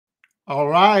All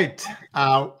right.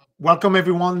 Welcome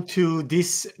everyone to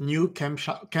this new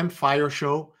Campfire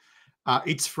show.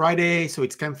 It's Friday, so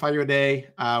it's Campfire Day.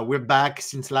 We're back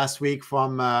since last week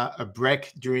from a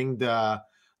break during the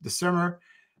summer,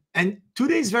 and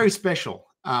today is very special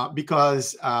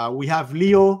because we have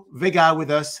Lio Vega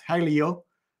with us. Hi, Lio.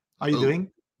 How are you Oh, doing?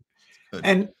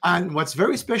 good. And what's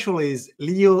very special is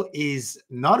Lio is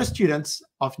not a student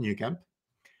of Nucamp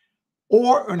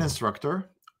or an instructor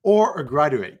or a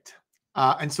graduate.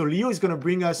 And so Leo is going to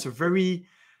bring us a very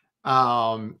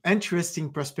interesting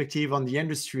perspective on the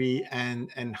industry and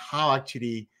how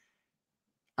actually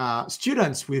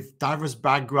students with diverse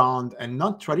background and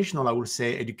not traditional, I would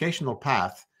say, educational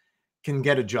path can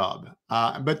get a job.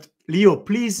 But Leo,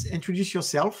 please introduce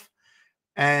yourself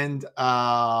and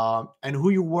who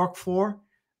you work for.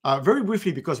 Very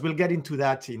briefly, because we'll get into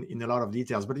that in a lot of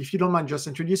details. But if you don't mind just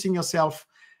introducing yourself,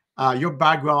 your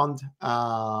background,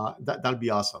 that'll be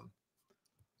awesome.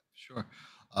 Sure.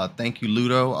 Thank you,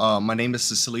 Ludo. My name is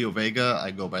Cecilio Vega.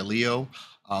 I go by Leo.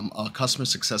 I'm a customer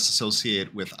success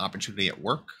associate with Opportunity at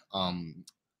Work.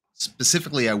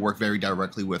 Specifically, I work very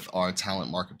directly with our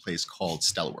talent marketplace called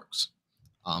Stellarworks.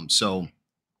 So,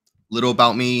 little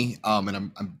about me,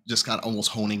 and I'm just kind of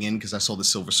almost honing in because I saw the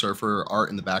Silver Surfer art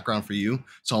in the background for you.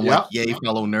 So I'm like, Yeah. yay,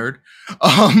 fellow nerd.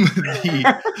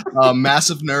 The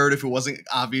massive nerd, if it wasn't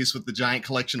obvious, with the giant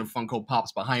collection of Funko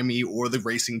Pops behind me, or the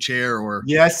racing chair, or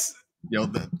Yes.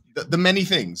 the many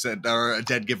things that are a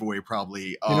dead giveaway,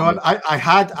 probably. You know what? I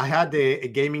had a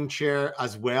gaming chair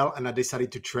as well, and I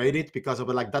decided to trade it because I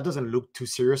was like, that doesn't look too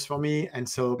serious for me. And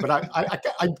so, but I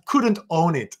couldn't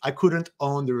own it. I couldn't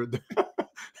own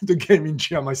the gaming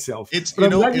chair myself. It's But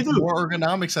I'm glad you it's do. more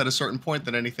ergonomics at a certain point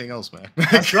than anything else, man.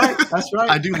 That's right. That's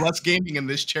right. I do less gaming in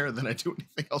this chair than I do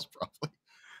anything else, probably.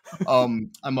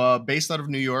 I'm based out of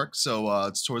New York, so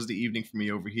it's towards the evening for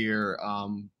me over here.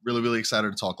 Really excited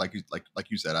to talk. Like you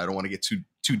said, I don't want to get too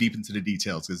deep into the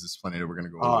details because there's plenty that we're going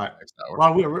to go All over right. the next hour.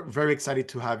 Well, we're very excited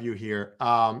to have you here.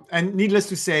 And needless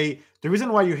to say, the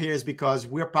reason why you're here is because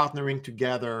we're partnering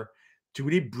together to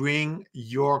really bring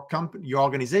your company, your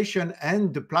organization,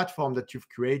 and the platform that you've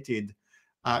created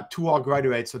to our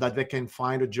graduates so that they can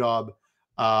find a job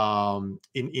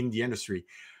in the industry.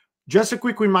 Just a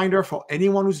quick reminder for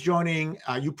anyone who's joining,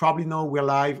 you probably know we're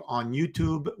live on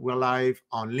YouTube, we're live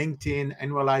on LinkedIn,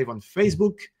 and we're live on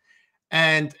Facebook.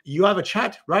 And you have a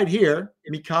chat right here.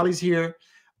 Mikhail is here,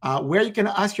 where you can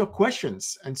ask your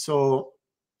questions. And so,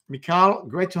 Mikhail,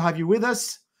 great to have you with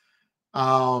us.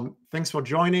 Thanks for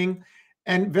joining.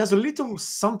 And there's a little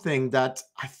something that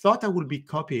I thought I would be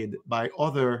copied by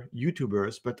other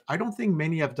YouTubers, but I don't think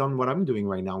many have done what I'm doing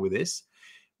right now with this,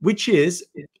 which is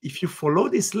if you follow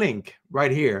this link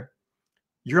right here,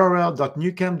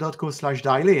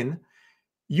 url.nucamp.co/dial-in,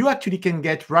 you actually can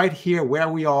get right here where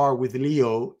we are with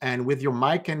Leo and with your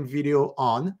mic and video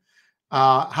on,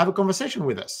 have a conversation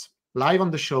with us live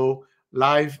on the show,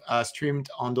 live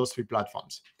streamed on those three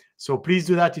platforms. So please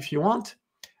do that if you want.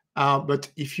 But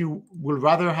if you would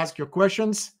rather ask your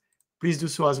questions, please do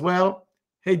so as well.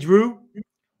 Hey, Drew,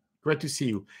 great to see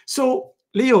you. So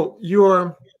Leo,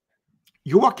 you're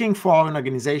working for an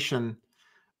organization,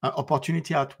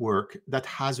 Opportunity at Work, that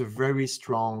has a very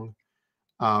strong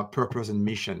purpose and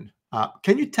mission.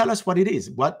 Can you tell us what it is?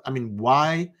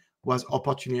 Why was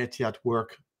Opportunity at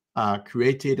Work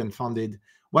created and funded?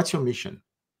 What's your mission?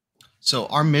 So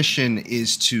our mission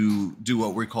is to do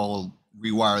what we call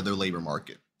rewire the labor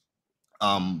market.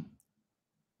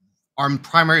 Our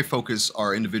primary focus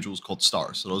are individuals called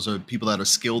stars. So those are people that are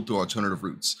skilled through alternative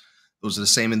routes. Those are the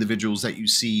same individuals that you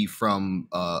see from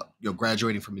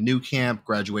graduating from a Nucamp,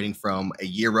 graduating from a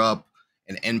Year Up,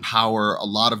 an Empower, a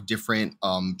lot of different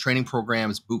training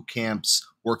programs, boot camps,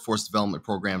 workforce development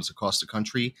programs across the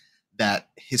country that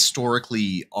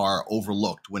historically are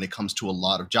overlooked when it comes to a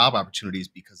lot of job opportunities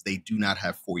because they do not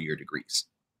have 4-year degrees.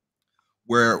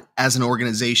 Where, as an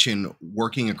organization,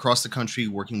 working across the country,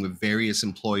 working with various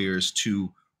employers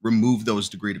to remove those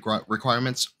degree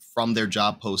requirements from their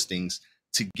job postings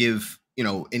to give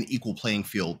an equal playing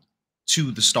field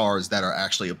to the stars that are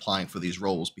actually applying for these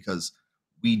roles, because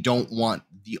we don't want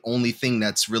the only thing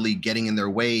that's really getting in their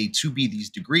way to be these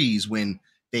degrees when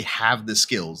they have the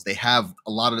skills. They have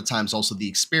a lot of the times also the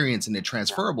experience and the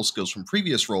transferable skills from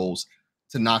previous roles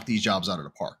to knock these jobs out of the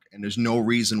park. And there's no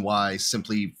reason why,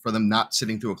 simply for them not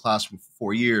sitting through a classroom for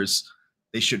 4 years,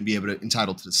 they shouldn't be able to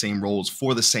entitled to the same roles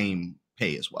for the same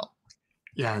pay as well.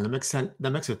 Yeah, that makes sense.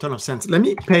 That makes a ton of sense. Let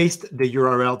me paste the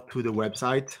URL to the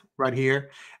website right here.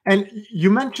 And you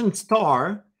mentioned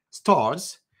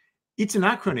STARS. It's an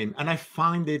acronym, and I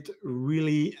find it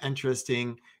really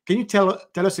interesting. can you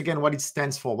tell us again what it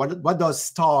stands for? What does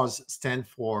STARS stand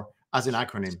for as an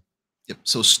acronym? Yep.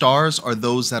 So stars are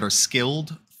those that are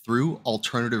skilled through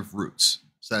alternative routes.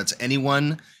 So that's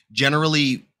anyone.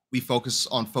 Generally, we focus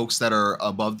on folks that are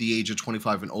above the age of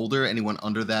 25 and older. Anyone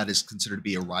under that is considered to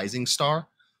be a rising star.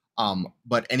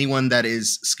 But anyone that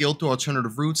is skilled through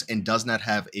alternative routes and does not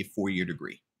have a 4-year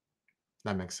degree.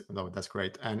 That's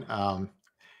great. And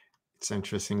it's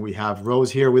interesting. We have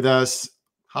Rose here with us.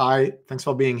 Hi, thanks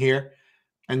for being here.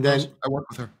 And then Rose, I work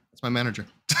with her. That's my manager.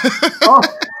 oh,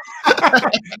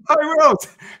 hi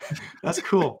Rose. That's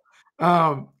cool.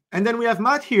 And then we have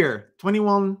Matt here.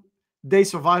 21-day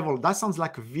survival. That sounds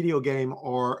like a video game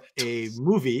or a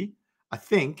movie, I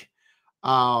think.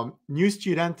 New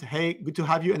student. Hey, good to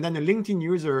have you. And then a LinkedIn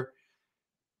user,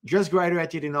 just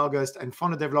graduated in August and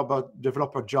found a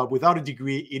developer job without a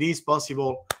degree. It is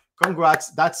possible.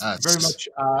 Congrats. That's very much.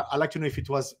 I'd like to know if it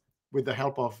was with the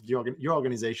help of your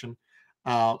organization.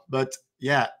 But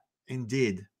yeah,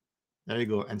 indeed. There you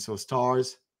go. And so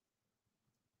stars.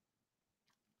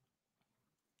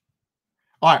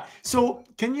 All right. So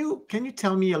can you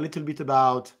tell me a little bit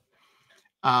about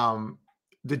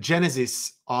the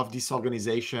genesis of this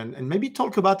organization, and maybe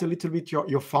talk about a little bit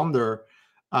your founder?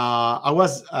 I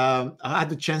had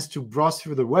the chance to browse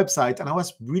through the website, and I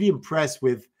was really impressed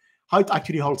with how it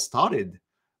actually all started,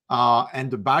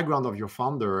 and the background of your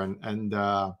founder. And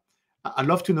I'd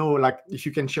love to know, like, if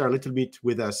you can share a little bit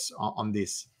with us on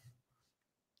this.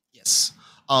 Yes.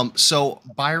 So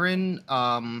Byron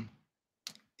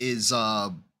is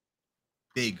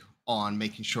big on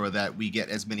making sure that we get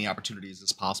as many opportunities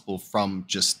as possible from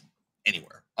just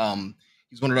anywhere.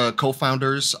 He's one of the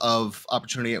co-founders of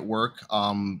Opportunity at Work.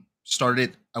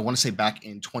 Started, I want to say, back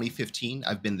in 2015.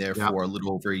 I've been there for a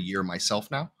little over a year myself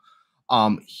now.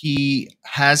 He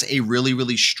has a really,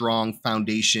 really strong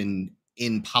foundation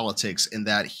in politics in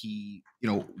that he,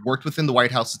 worked within the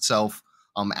White House itself,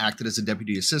 acted as a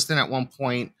deputy assistant at one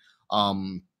point.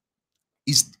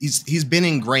 He's been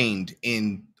ingrained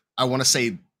in, I want to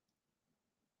say,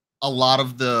 a lot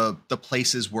of the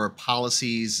places where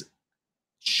policies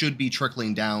should be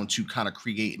trickling down to kind of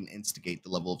create and instigate the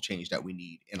level of change that we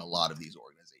need in a lot of these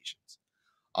organizations.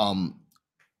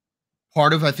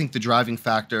 Part of, I think, the driving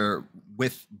factor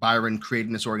with Byron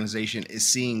creating this organization is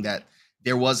seeing that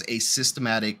there was a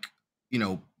systematic,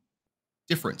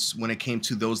 difference when it came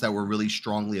to those that were really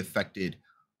strongly affected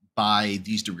by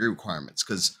these degree requirements.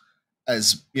 Because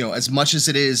as much as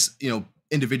it is,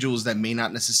 individuals that may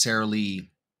not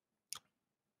necessarily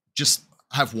just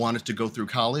have wanted to go through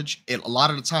college, a lot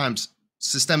of the times,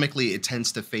 systemically, it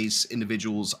tends to face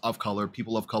individuals of color,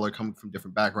 people of color coming from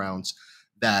different backgrounds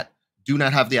that do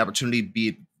not have the opportunity, be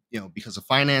it, because of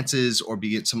finances or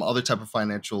be it some other type of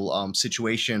financial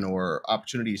situation or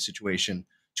opportunity situation,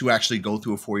 to actually go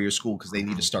through a 4-year school because they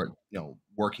need to start,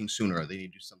 working sooner. Or they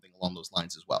need to do something along those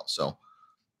lines as well. So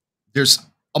there's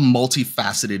a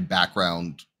multifaceted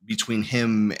background between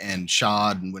him and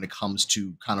Shad, and when it comes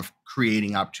to kind of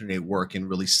creating Opportunity at Work and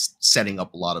really setting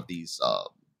up a lot of these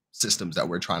systems that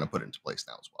we're trying to put into place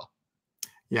now as well.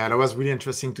 Yeah, that was really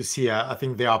interesting to see. I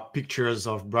think there are pictures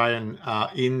of Brian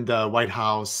in the White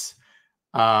House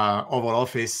Oval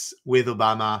Office with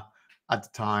Obama at the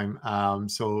time.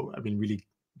 So, I mean, really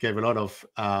gave a lot of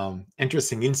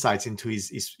interesting insights into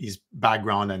his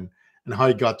background and how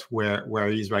he got where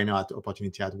he is right now at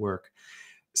Opportunity at Work.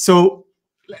 So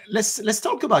let's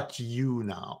talk about you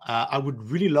now. I would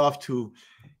really love to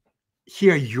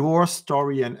hear your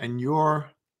story and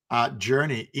your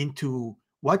journey into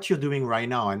what you're doing right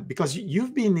now, and because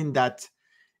you've been in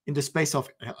the space of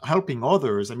helping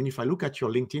others. I mean, if I look at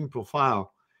your LinkedIn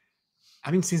profile,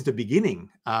 I mean, since the beginning,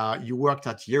 you worked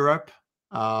at Europe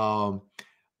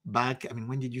back. I mean,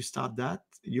 when did you start that?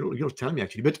 You'll tell me,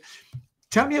 actually, but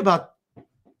tell me about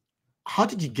how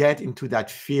did you get into that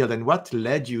field and what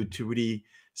led you to really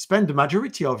spend the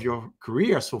majority of your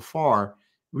career so far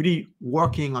really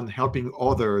working on helping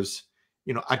others,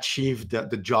 achieve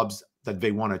the jobs that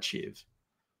they want to achieve.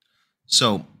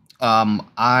 So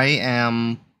I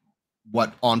am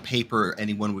what on paper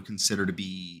anyone would consider to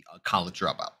be a college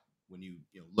dropout. When you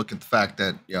look at the fact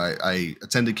that I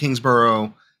attended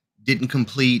Kingsborough, didn't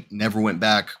complete, never went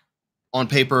back. On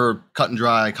paper, cut and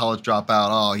dry, college dropout.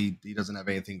 Oh, he doesn't have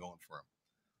anything going for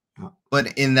him.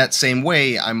 But in that same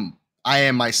way, I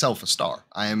am myself a star.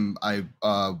 When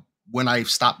I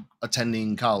stopped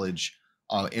attending college,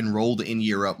 enrolled in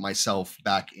Europe myself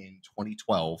back in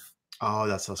 2012. Oh,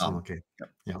 that's awesome. Okay.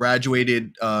 Yeah.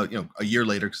 Graduated, a year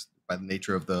later by the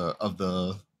nature of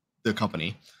the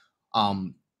company.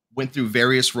 went through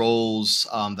various roles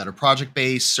that are project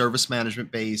based, service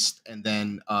management based, and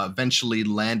then eventually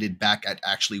landed back at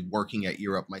actually working at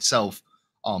Europe myself,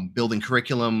 building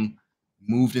curriculum,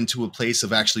 moved into a place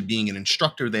of actually being an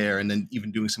instructor there, and then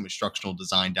even doing some instructional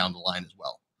design down the line as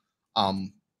well.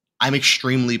 Um, I'm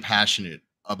extremely passionate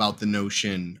about the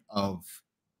notion of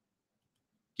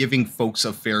giving folks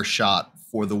a fair shot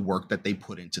for the work that they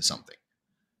put into something.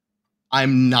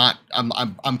 I'm not.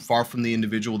 I'm far from the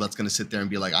individual that's going to sit there and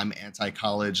be like, I'm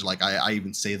anti-college. Like I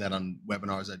even say that on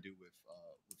webinars I do with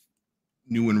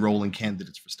new enrolling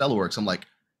candidates for StellaWorks. I'm like,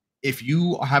 if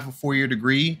you have a 4-year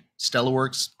degree,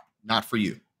 StellaWorks not for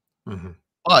you. Mhm.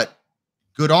 But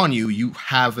good on you. You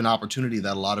have an opportunity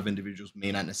that a lot of individuals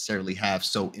may not necessarily have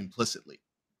so implicitly.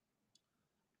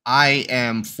 I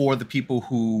am for the people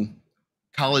who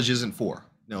college isn't for.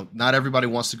 Not everybody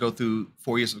wants to go through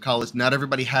 4 years of college. Not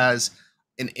everybody has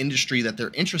an industry that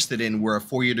they're interested in where a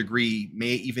 4-year degree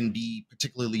may even be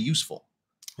particularly useful.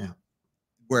 Yeah.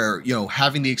 Where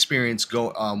having the experience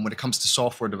go when it comes to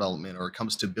software development, or it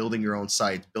comes to building your own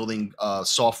site, building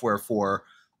software for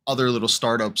other little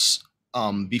startups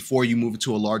before you move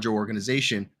into a larger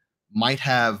organization, might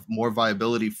have more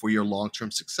viability for your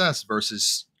long-term success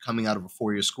versus coming out of a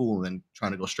 4-year school and then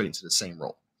trying to go straight into the same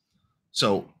role.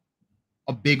 So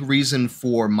a big reason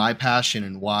for my passion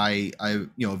and why I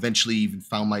eventually even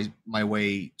found my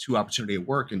way to opportunity at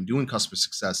work and doing customer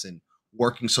success and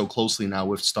working so closely now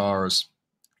with stars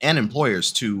and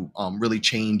employers to really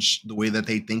change the way that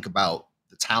they think about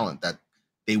the talent that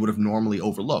they would have normally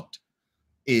overlooked,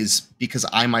 is because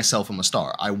I myself am a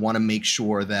star. I want to make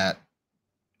sure that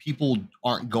people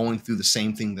aren't going through the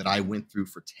same thing that I went through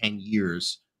for 10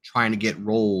 years, trying to get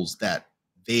roles that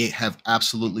they have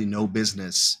absolutely no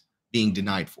business being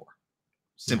denied for,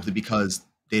 Yeah. simply because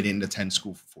they didn't attend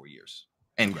school for 4 years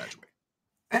and graduate.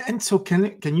 And so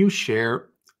can you share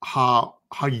how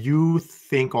you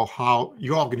think, or how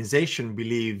your organization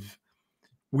believe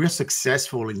we're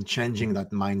successful in changing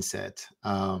that mindset?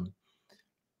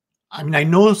 I mean, I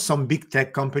know some big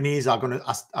tech companies are going to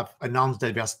have announced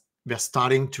that they're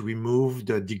starting to remove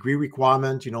the degree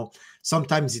requirement.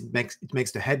 Sometimes it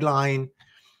makes the headline,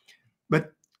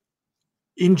 but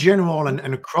in general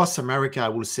and across America, I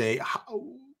will say,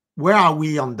 where are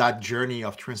we on that journey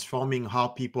of transforming how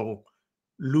people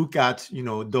look at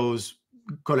those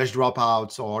college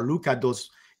dropouts, or look at those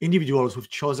individuals who've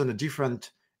chosen a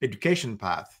different education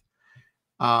path?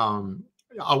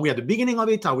 Are we at the beginning of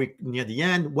it? Are we near the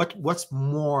end? What's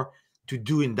more to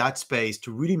do in that space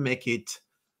to really make it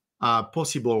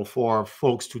possible for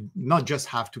folks to not just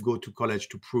have to go to college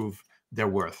to prove their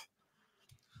worth?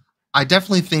 I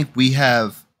definitely think we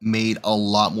have made a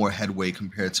lot more headway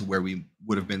compared to where we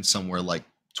would have been somewhere like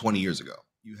 20 years ago.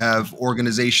 You have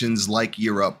organizations like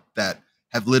Europe that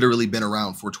have literally been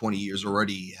around for 20 years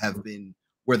already, have been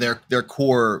where their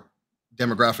core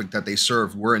demographic that they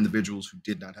served were individuals who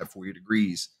did not have 4-year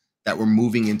degrees, that were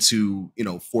moving into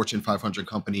Fortune 500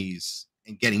 companies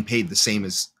and getting paid the same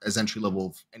as entry level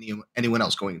of anyone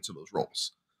else going into those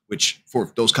roles, which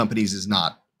for those companies is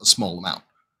not a small amount.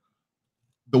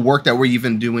 The work that we're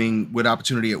even doing with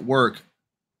opportunity at work,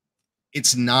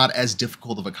 it's not as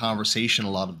difficult of a conversation a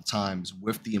lot of the times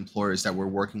with the employers that we're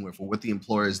working with, or with the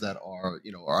employers that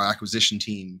our acquisition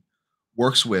team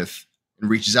works with and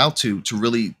reaches out to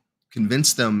really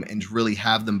convince them and really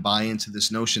have them buy into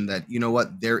this notion that,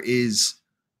 there is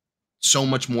so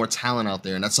much more talent out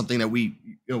there. And that's something that we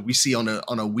see on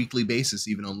a weekly basis,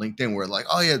 even on LinkedIn, where like,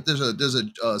 oh yeah, there's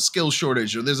a skill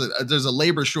shortage, or there's a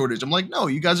labor shortage. I'm like, no,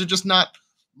 you guys are just not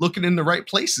looking in the right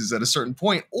places at a certain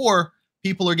point, or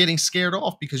people are getting scared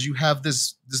off because you have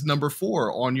this number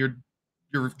 4 on your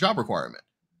job requirement.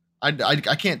 I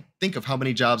can't think of how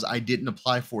many jobs I didn't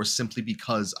apply for simply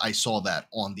because I saw that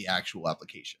on the actual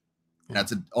application. Yeah.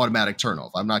 That's an automatic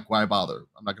turnoff. I'm not, why bother?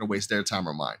 I'm not going to waste their time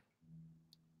or mine.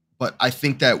 But I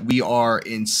think that we are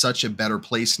in such a better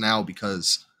place now,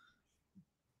 because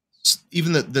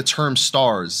even the term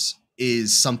stars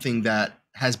is something that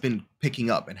has been picking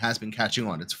up and has been catching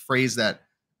on. It's a phrase that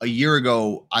a year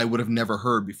ago I would have never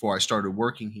heard before I started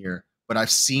working here, but I've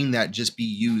seen that just be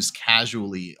used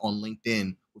casually on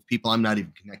LinkedIn with people I'm not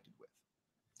even connected with.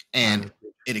 And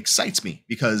it excites me,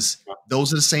 because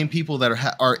those are the same people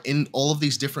that are in all of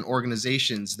these different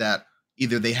organizations that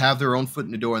either they have their own foot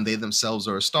in the door and they themselves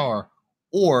are a star,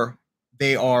 or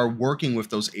they are working with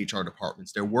those HR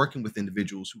departments. They're working with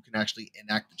individuals who can actually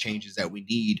enact the changes that we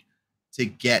need to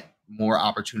get more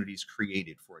opportunities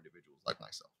created for individuals like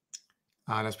myself.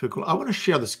 That's pretty cool. I want to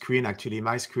share the screen, actually,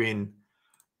 my screen,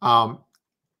 because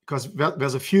because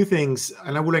there's a few things,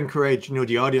 and I will encourage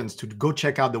the audience to go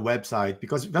check out the website,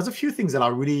 because there's a few things that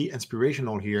are really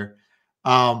inspirational here.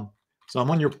 So I'm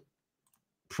on your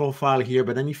profile here,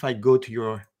 but then if I go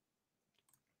to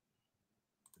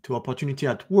opportunity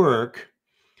at work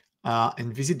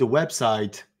and visit the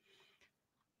website,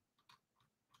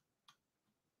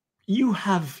 you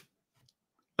have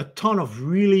a ton of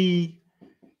really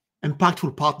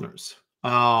impactful partners.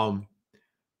 I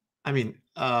mean,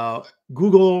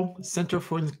 Google, Center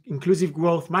for Inclusive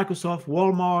Growth, Microsoft,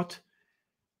 Walmart,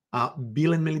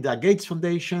 Bill and Melinda Gates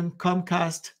Foundation,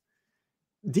 Comcast.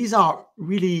 These are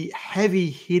really heavy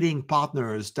hitting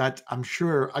partners that I'm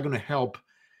sure are going to help,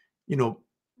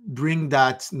 bring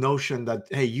that notion that,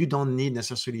 hey, you don't need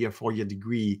necessarily a 4-year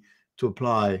degree to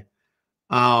apply.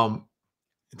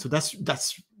 So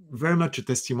that's very much a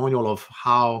testimonial of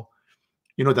how,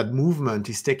 that movement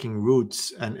is taking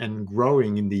roots and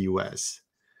growing in the US.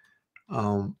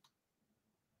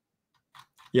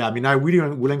 Yeah, I mean, I really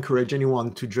will encourage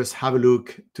anyone to just have a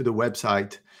look to the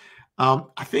website.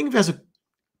 I think there's a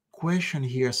question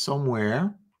here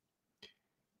somewhere.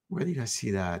 Where did I see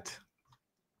that?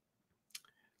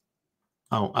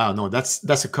 Oh no,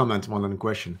 that's a comment more than a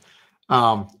question.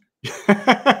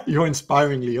 You're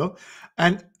inspiring, Lio.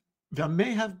 And there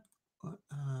may have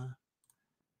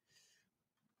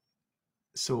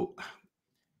so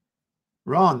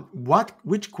Ron,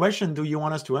 which question do you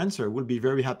want us to answer? We'll be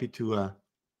very happy to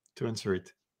answer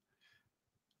it.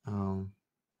 And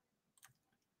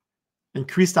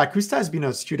Krista has been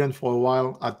a student for a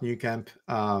while at Nucamp.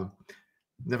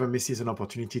 Never misses an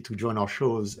opportunity to join our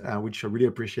shows, which I really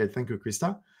appreciate. Thank you,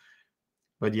 Krista.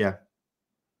 But yeah,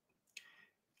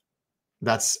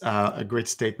 that's a great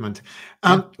statement.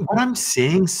 What I'm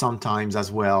saying sometimes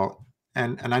as well,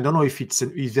 and I don't know if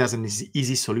there's an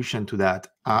easy solution to that,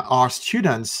 are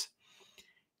students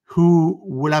who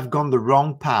will have gone the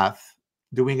wrong path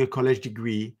doing a college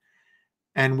degree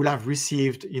and will have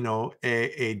received,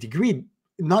 a degree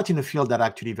not in a field that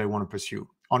actually they want to pursue,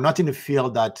 or not in a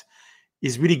field that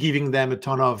is really giving them a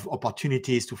ton of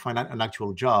opportunities to find an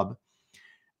actual job.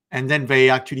 And then they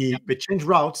change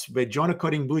routes, they join a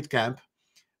coding boot camp,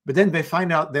 but then they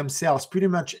find out themselves pretty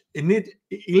much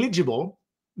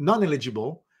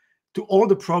non-eligible to all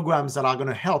the programs that are going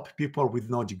to help people with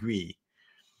no degree.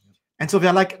 And so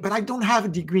they're like, but I don't have a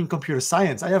degree in computer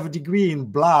science. I have a degree in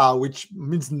blah, which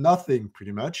means nothing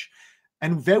pretty much.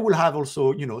 And they will have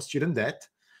also, student debt.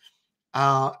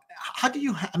 How do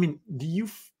you, do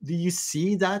you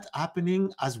see that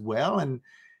happening as well? And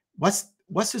what's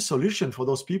the solution for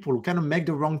those people who kind of make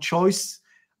the wrong choice,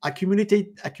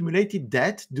 accumulated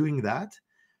debt doing that,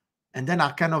 and then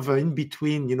are kind of in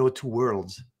between, two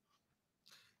worlds?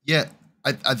 Yeah,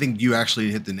 I think you actually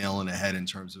hit the nail on the head in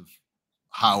terms of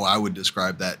how I would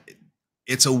describe that.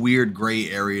 It's a weird gray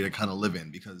area to kind of live in,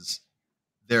 because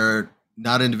they're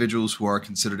not individuals who are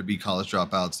considered to be college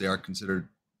dropouts. They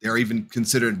are even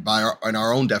considered in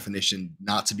our own definition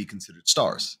not to be considered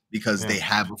stars, because they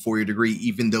have a 4-year degree,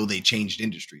 even though they changed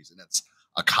industries. And that's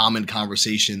a common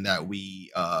conversation that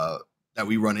we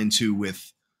run into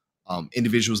with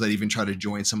individuals that even try to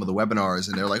join some of the webinars,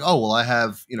 and they're like, oh, well, I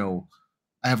have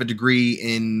a degree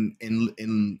in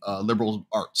liberal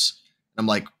arts. And I'm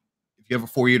like, if you have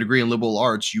a 4-year degree in liberal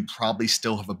arts, you probably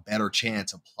still have a better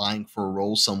chance applying for a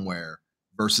role somewhere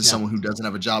versus someone who doesn't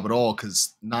have a job at all,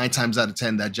 because 9 times out of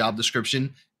 10, that job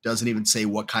description doesn't even say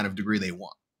what kind of degree they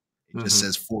want. It just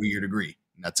says 4-year degree,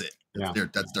 and that's it.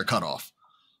 That's their cutoff.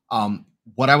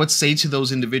 What I would say to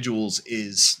those individuals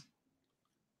is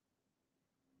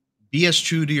be as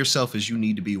true to yourself as you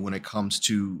need to be when it comes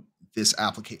to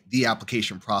the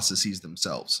application processes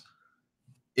themselves.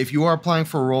 If you are applying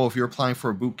for a role, if you're applying for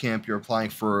a boot camp, you're applying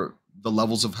for the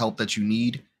levels of help that you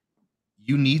need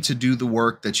to do the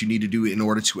work that you need to do in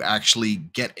order to actually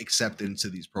get accepted into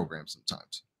these programs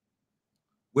sometimes.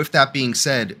 With that being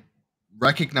said,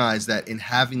 recognize that in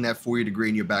having that 4-year degree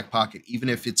in your back pocket, even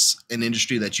if it's an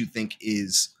industry that you think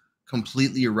is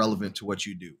completely irrelevant to what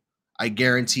you do, I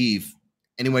guarantee if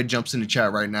anyone jumps in the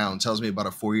chat right now and tells me about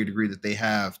a 4-year degree that they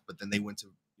have, but then they went to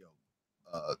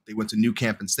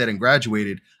Nucamp instead and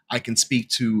graduated, I can speak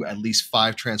to at least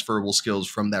 5 transferable skills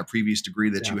from that previous degree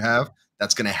that you have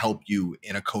that's going to help you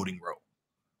in a coding role,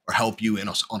 or help you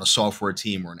on a software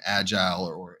team, or an agile,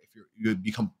 or if you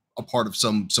become a part of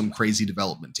some crazy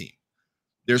development team.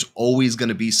 There's always going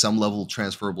to be some level of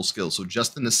transferable skills. So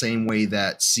just in the same way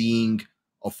that seeing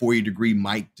a 4-year degree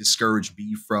might discourage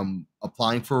me from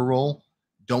applying for a role,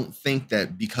 don't think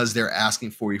that because they're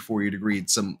asking for a 4-year degree in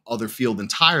some other field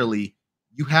entirely,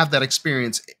 you have that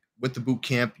experience with the boot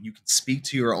camp. You can speak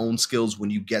to your own skills when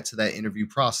you get to that interview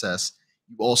process.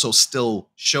 you also still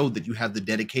showed that you have the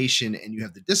dedication and you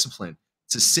have the discipline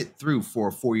to sit through for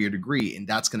a 4-year degree, and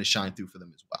that's going to shine through for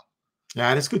them as well.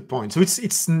 Yeah, that's a good point. So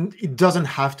it doesn't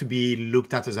have to be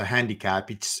looked at as a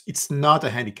handicap. It's not a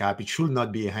handicap. It should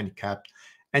not be a handicap,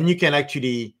 and you can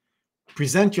actually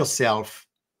present yourself,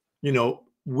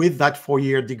 with that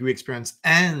 4-year degree experience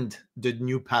and the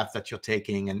new path that you're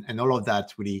taking, and all of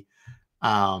that really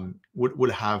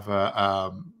would have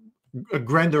a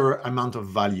grander amount of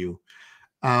value.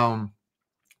 Ron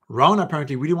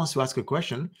apparently really wants to ask a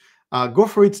question. Go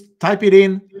for it. Type it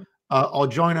in or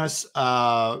join us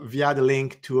via the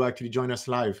link to actually join us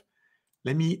live.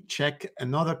 Let me check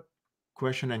another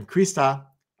question. And Krista,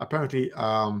 apparently,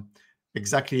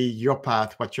 exactly your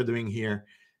path, what you're doing here,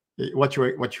 what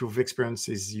you've experienced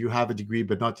is you have a degree,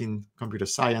 but not in computer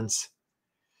science.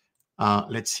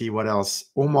 Let's see what else.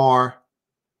 Omar,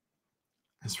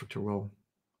 instructor role.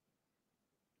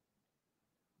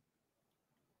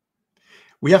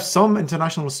 We have some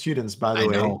international students, by the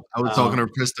way. I was talking to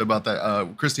Krista about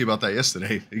that, Christy about that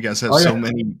yesterday. You guys have so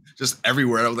many just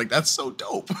everywhere. I was like, that's so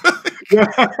dope. Yeah,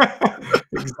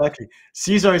 exactly.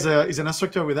 Caesar is an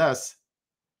instructor with us.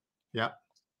 Yeah.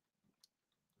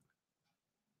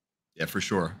 Yeah, for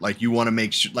sure. Like you want to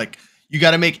make sure, like you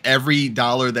got to make every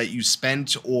dollar that you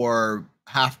spent or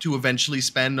have to eventually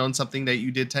spend on something that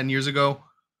you did 10 years ago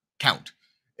count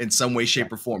in some way,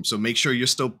 shape, or form. So make sure you're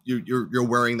still you're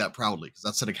wearing that proudly, because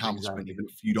that's an accomplishment. Exactly. Even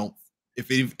if you don't, if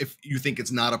you think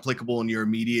it's not applicable in your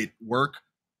immediate work,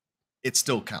 it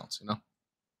still counts.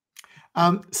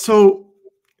 So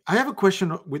I have a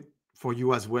question for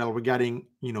you as well regarding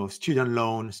student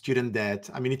loan, student debt.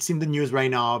 I mean, it's in the news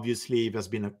right now. Obviously, there's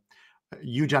been a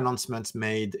huge announcements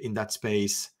made in that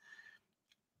space.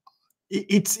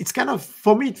 It's kind of,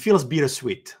 for me, it feels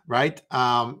bittersweet, right?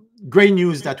 Great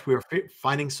news that we're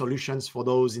finding solutions for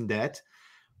those in debt,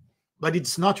 but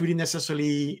it's not really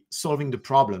necessarily solving the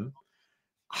problem.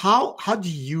 How do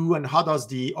you and how does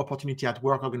the Opportunity at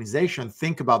Work organization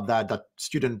think about that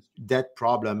student debt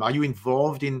problem? Are you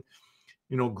involved in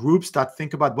groups that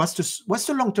think about what's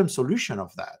the long-term solution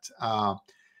of that?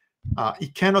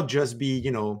 It cannot just be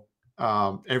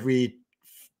every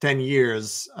 10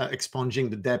 years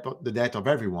expunging the debt of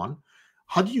everyone.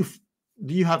 How do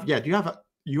you have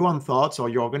your own thoughts or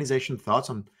your organization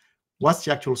thoughts on what's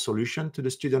the actual solution to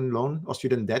the student loan or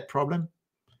student debt problem?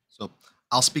 So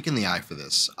I'll speak in the eye for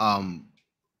this.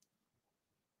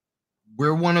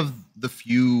 We're one of the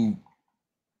few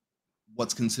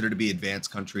what's considered to be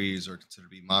advanced countries or considered to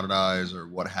be modernized or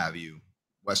what have you,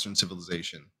 Western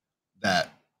civilization, that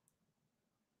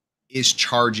is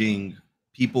charging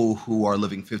people who are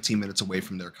living 15 minutes away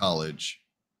from their college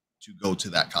to go to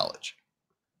that college.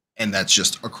 And that's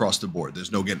just across the board.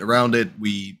 There's no getting around it.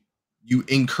 You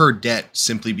incur debt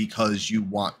simply because you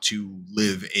want to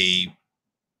live a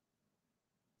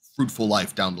fruitful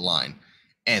life down the line.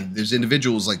 And there's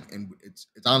individuals and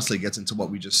it honestly gets into what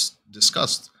we just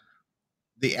discussed.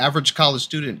 The average college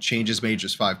student changes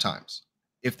majors 5 times.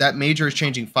 If that major is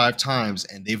changing 5 times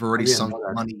and they've already sunk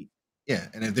money,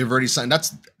 and if they've already signed,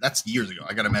 that's years ago.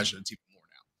 I got to imagine it's even more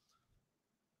now.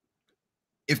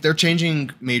 If they're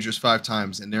changing majors 5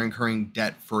 times and they're incurring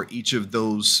debt for each of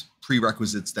those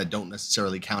prerequisites that don't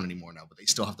necessarily count anymore now, but they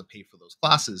still have to pay for those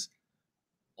classes,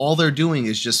 all they're doing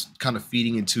is just kind of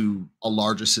feeding into a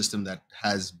larger system that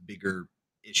has bigger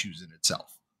issues in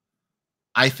itself.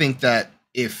 I think that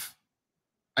if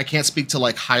I can't speak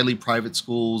to highly private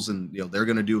schools and they're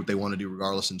going to do what they want to do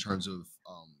regardless in terms of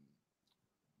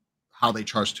how they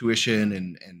charge tuition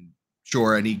and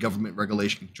sure, any government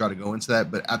regulation can try to go into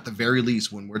that, but at the very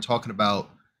least, when we're talking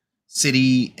about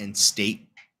city and state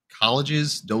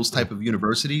colleges, those type of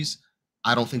universities,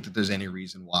 I don't think that there's any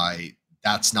reason why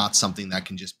that's not something that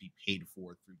can just be paid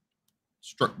for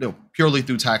through purely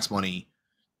through tax money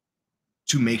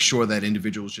to make sure that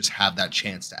individuals just have that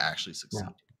chance to actually succeed.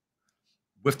 Yeah.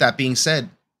 With that being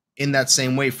said, in that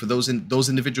same way, for those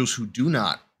individuals who do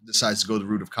not decide to go the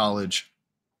route of college,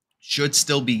 should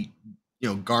still be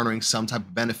garnering some type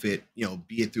of benefit,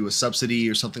 be it through a subsidy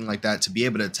or something like that, to be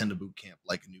able to attend a boot camp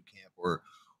like a Nucamp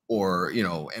or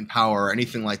Empower or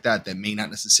anything like that may not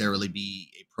necessarily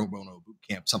be a pro bono boot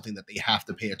camp, something that they have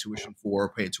to pay a tuition for,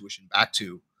 pay a tuition back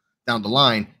to down the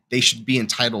line. They should be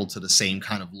entitled to the same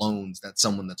kind of loans that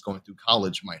someone that's going through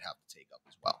college might have to take up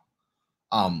as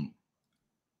well.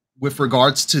 With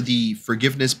regards to the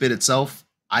forgiveness bit itself,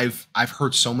 I've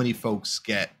heard so many folks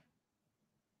get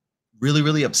really,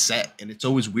 really upset. And it's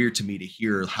always weird to me to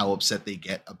hear how upset they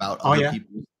get about other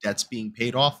people's debts being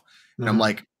paid off. And I'm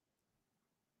like,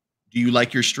 do you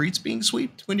like your streets being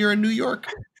swept when you're in New York?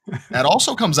 That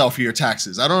also comes out for your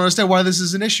taxes. I don't understand why this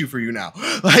is an issue for you now.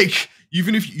 Like,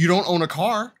 even if you don't own a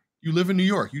car, you live in New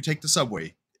York, you take the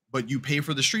subway, but you pay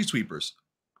for the street sweepers.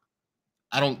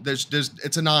 I don't,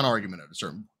 it's a non-argument at a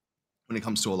certain when it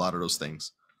comes to a lot of those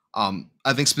things.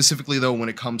 I think specifically though, when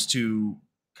it comes to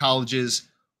colleges,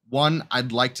 one,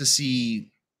 I'd like to see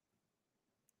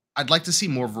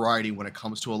more variety when it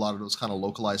comes to a lot of those kind of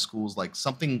localized schools, like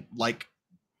something like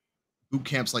boot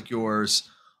camps like yours,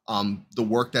 the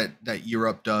work that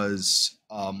Europe does,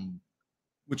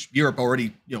 which Europe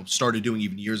already started doing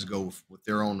even years ago with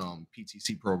their own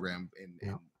PTC program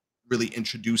and really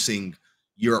introducing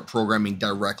Europe programming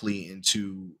directly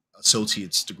into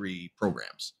associate's degree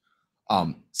programs.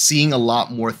 Seeing a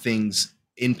lot more things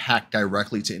impact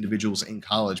directly to individuals in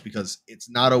college, because it's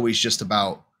not always just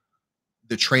about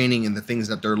the training and the things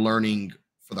that they're learning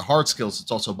for the hard skills.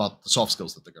 It's also about the soft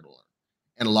skills that they're going to learn.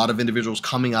 And a lot of individuals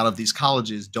coming out of these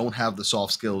colleges don't have the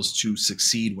soft skills to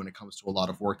succeed when it comes to a lot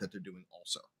of work that they're doing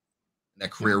also. And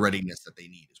that career readiness that they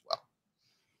need as well.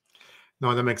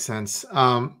 No, that makes sense.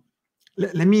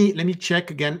 Let me check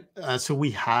again. So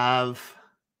we have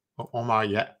Omar.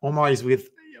 Yeah, Omar is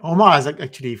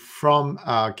actually from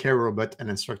Cairo, but an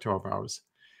instructor of ours.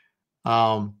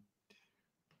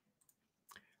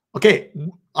 Okay,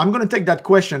 I'm going to take that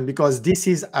question because this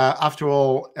is, after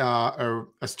all,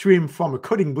 a stream from a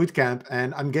coding bootcamp,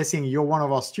 and I'm guessing you're one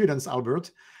of our students,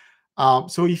 Albert.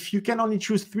 So if you can only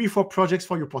choose 3-4 projects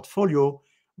for your portfolio,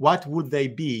 what would they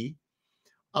be?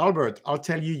 Albert, I'll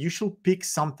tell you, you should pick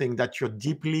something that you're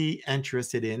deeply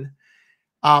interested in.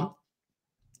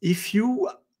 If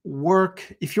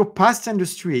your past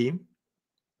industry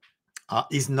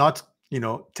is not,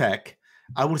 tech,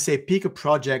 I would say pick a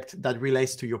project that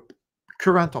relates to your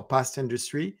current or past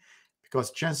industry,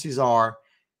 because chances are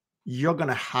you're going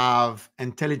to have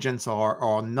intelligence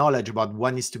or knowledge about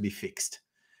what needs to be fixed.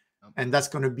 And that's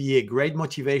going to be a great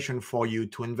motivation for you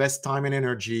to invest time and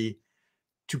energy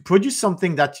to produce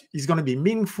something that is going to be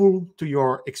meaningful to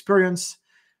your experience.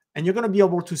 And you're going to be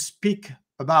able to speak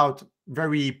about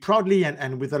very proudly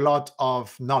and with a lot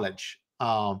of knowledge.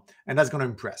 And that's going to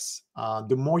impress.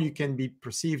 The more you can be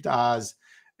perceived as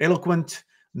eloquent,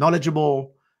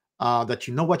 knowledgeable, that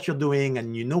you know what you're doing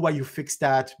and you know why you fixed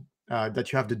that,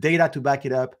 that you have the data to back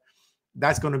it up,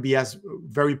 that's going to be as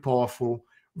very powerful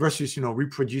versus,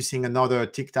 reproducing another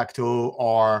tic-tac-toe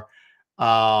or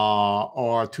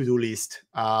to-do list.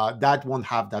 That won't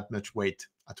have that much weight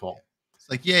at all. It's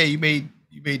like, yeah, you made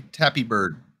Tappy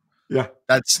Bird. Yeah,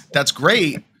 that's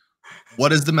great.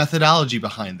 What is the methodology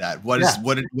behind that? What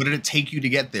did it take you to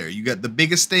get there? You got the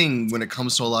biggest thing when it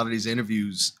comes to a lot of these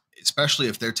interviews, especially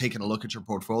if they're taking a look at your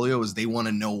portfolio, is they want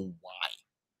to know why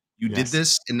you did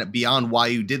this, and beyond why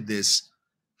you did this,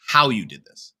 how you did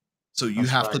this. So you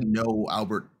have to know,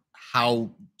 Albert, how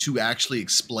to actually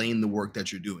explain the work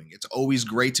that you're doing. It's always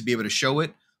great to be able to show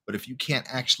it, but if you can't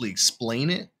actually explain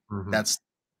it,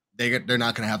 they're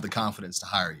not going to have the confidence to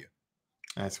hire you.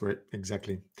 That's right.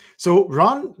 Exactly. So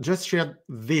Ron just shared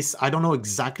this. I don't know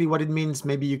exactly what it means.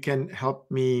 Maybe you can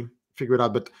help me figure it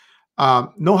out. But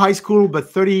no high school, but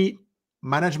 30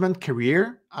 management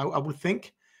career, I would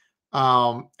think.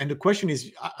 And the question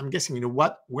is, I'm guessing,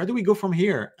 where do we go from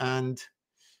here? And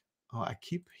I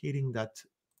keep hitting that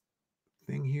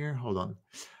thing here. Hold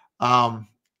on.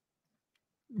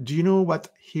 Do you know what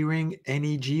hearing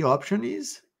NEG option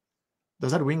is?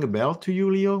 Does that ring a bell to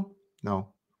you, Leo? No.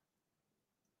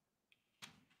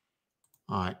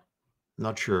 All right,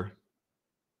 not sure.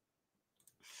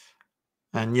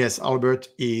 And yes, Albert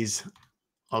is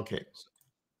okay.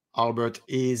 Albert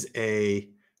is a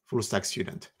full stack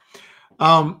student.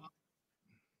 All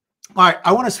right,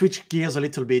 I want to switch gears a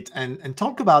little bit and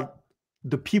talk about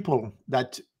the people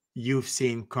that you've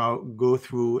seen go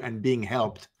through and being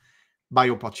helped by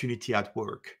opportunity at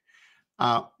work.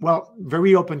 Well,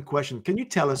 very open question. Can you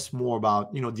tell us more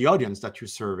about the audience that you're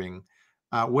serving?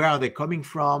 Where are they coming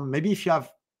from? Maybe if you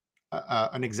have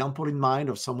an example in mind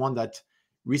of someone that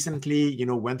recently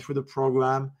went through the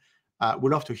program,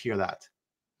 we'd love to hear that.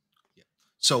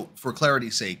 So for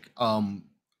clarity's sake,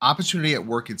 opportunity at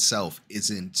work itself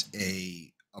isn't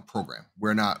a program.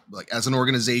 We're not, like, as an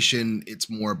organization, it's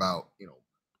more about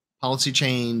policy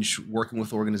change, working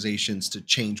with organizations to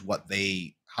change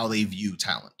how they view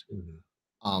talent.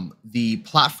 The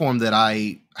platform that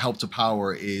I help to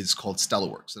power is called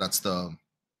Stellarworks. So that's the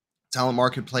talent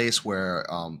marketplace where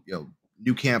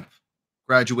Nucamp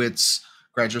graduates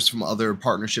from other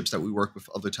partnerships that we work with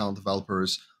other talent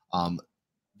developers,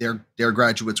 their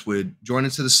graduates would join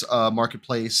into this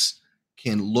marketplace,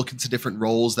 can look into different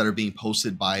roles that are being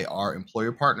posted by our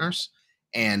employer partners,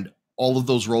 and all of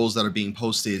those roles that are being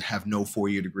posted have no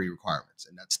 4-year degree requirements,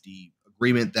 and that's the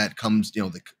agreement that comes. They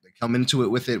come into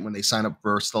it with it when they sign up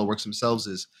for Stellarworks themselves.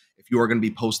 Is if you are going to be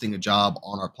posting a job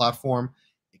on our platform,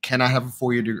 it cannot have a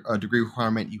 4-year degree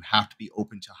requirement. You have to be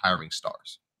open to hiring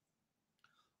stars.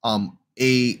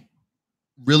 A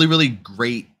really, really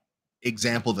great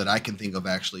example that I can think of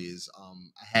actually is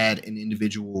I had an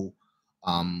individual.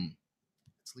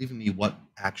 It's leaving me what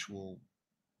actual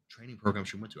training program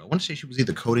she went to. I want to say she was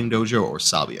either Coding Dojo or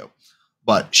Sabio,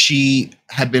 but she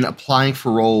had been applying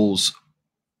for roles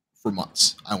for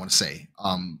months, I want to say,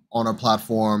 on our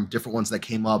platform, different ones that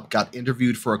came up, got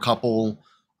interviewed for a couple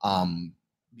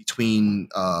between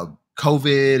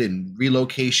COVID and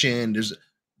relocation. There's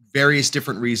various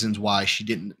different reasons why she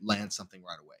didn't land something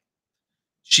right away.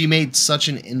 She made such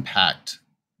an impact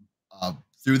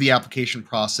through the application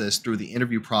process, through the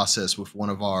interview process with one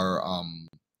of our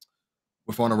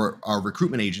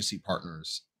recruitment agency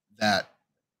partners, that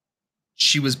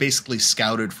she was basically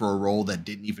scouted for a role that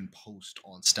didn't even post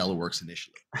on Stellarworks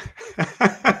initially.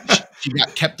 She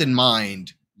got kept in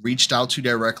mind, reached out to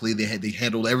directly. They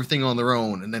handled everything on their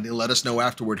own, and then they let us know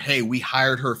afterward, hey, we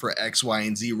hired her for X, Y,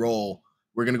 and Z role.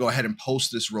 We're going to go ahead and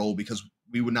post this role because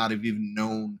we would not have even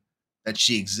known that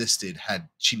she existed had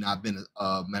she not been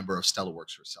a member of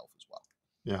Stellarworks herself as well.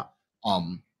 Yeah.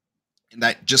 And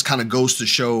that just kind of goes to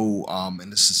show,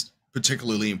 and this is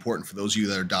particularly important for those of you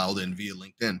that are dialed in via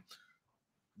LinkedIn,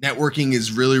 networking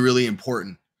is really, really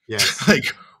important. Yes.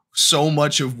 Like, so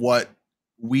much of what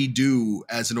we do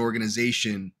as an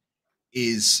organization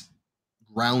is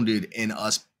grounded in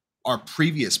our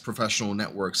previous professional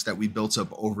networks that we built up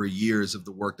over years of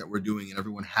the work that we're doing, and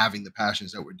everyone having the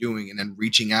passions that we're doing, and then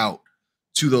reaching out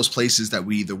to those places that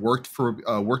we either worked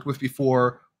with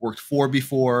before, worked for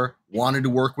before, wanted to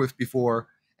work with before,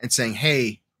 and saying,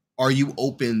 hey, are you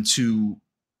open to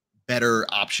better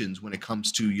options when it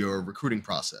comes to your recruiting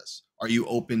process? Are you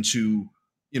open to,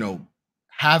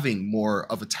 having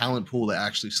more of a talent pool to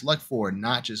actually select for, and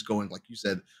not just going, like you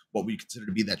said, what we consider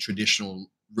to be that traditional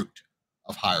route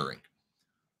of hiring?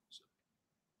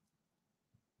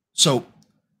 So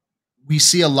we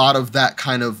see a lot of that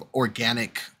kind of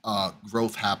organic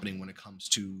growth happening when it comes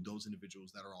to those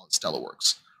individuals that are on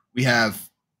Stellarworks. We have,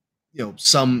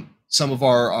 some of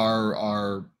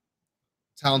our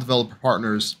talent developer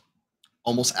partners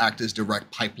almost act as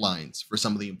direct pipelines for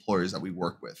some of the employers that we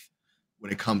work with.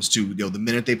 When it comes to, the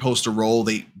minute they post a role,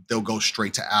 they'll go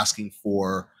straight to asking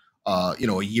for a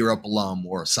Year Up alum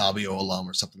or a Sabio alum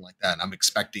or something like that. And I'm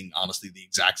expecting, honestly, the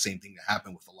exact same thing to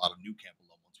happen with a lot of Nucamp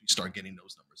alum once we start getting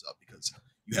those numbers up, because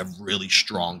you have really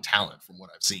strong talent from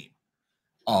what I've seen.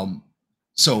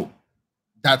 So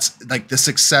that's like, the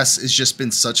success has just been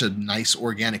such a nice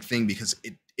organic thing, because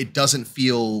it doesn't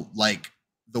feel like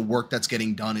the work that's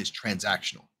getting done is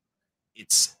transactional.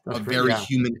 It's a very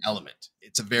human element.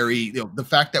 It's a very, the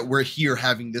fact that we're here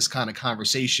having this kind of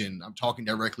conversation, I'm talking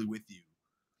directly with you,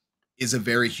 is a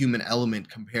very human element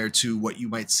compared to what you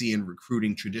might see in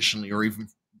recruiting traditionally, or even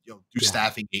through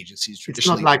staffing agencies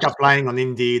traditionally. It's not like applying on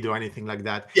Indeed or anything like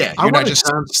that. Yeah, you're not just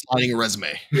sliding a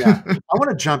resume. Yeah, I want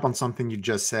to jump on something you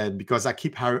just said, because I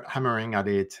keep hammering at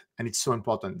it, and it's so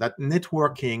important that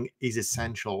networking is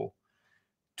essential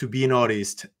to be an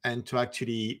artist and to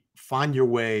actually find your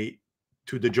way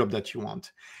to the job that you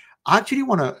want. I actually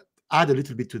want to add a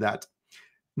little bit to that.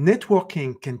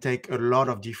 Networking can take a lot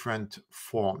of different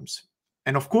forms.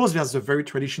 And of course, there's a very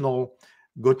traditional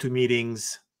go-to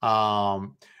meetings,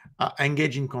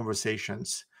 engage in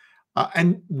conversations.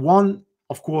 And one,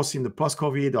 of course, in the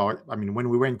post-COVID, or when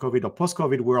we were in COVID or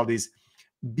post-COVID world, is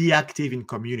be active in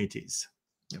communities.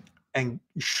 Yep. And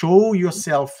show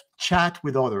yourself, chat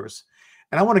with others.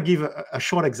 And I want to give a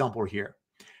short example here.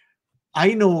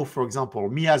 I know, for example,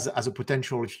 me as a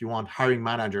potential, if you want, hiring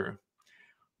manager,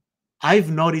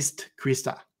 I've noticed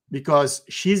Krista because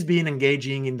she's been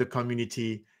engaging in the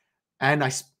community, and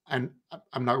I'm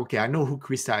not okay. I know who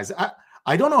Krista is.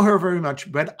 I don't know her very much,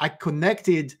 but I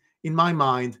connected in my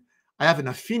mind. I have an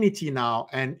affinity now,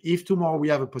 and if tomorrow we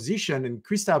have a position and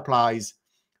Krista applies,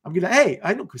 I'm gonna, hey,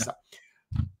 I know Krista.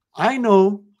 I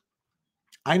know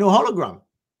Hologram.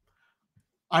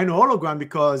 I know Hologram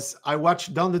because I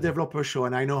watched Down the Developer Show,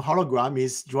 and I know Hologram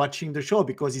is watching the show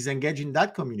because he's engaged in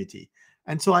that community.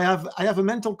 And so I have a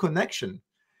mental connection.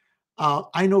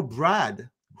 I know Brad,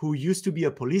 who used to be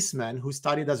a policeman, who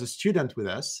started as a student with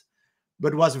us,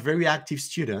 but was a very active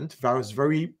student, was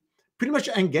very pretty much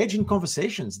engaged in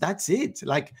conversations. That's it.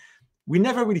 Like, we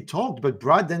never really talked, but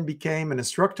Brad then became an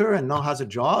instructor and now has a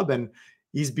job, and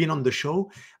he's been on the show.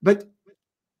 But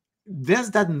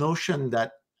there's that notion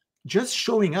that just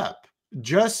showing up,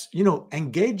 just,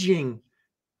 engaging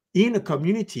in a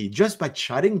community, just by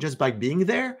chatting, just by being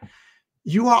there,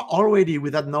 you are already,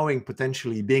 without knowing,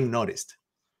 potentially being noticed.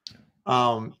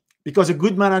 Because a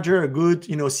good manager, a good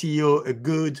CEO, a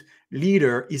good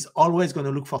leader is always going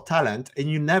to look for talent, and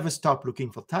you never stop looking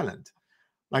for talent.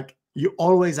 Like, you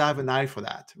always have an eye for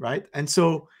that, right? And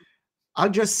so I'll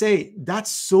just say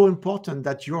that's so important,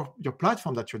 that your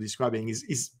platform that you're describing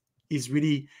is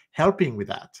really helping with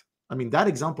that. I mean, that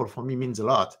example for me means a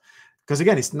lot, because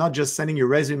again, it's not just sending your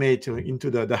resume into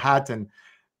the hat and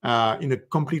in a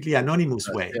completely anonymous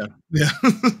way. Yeah.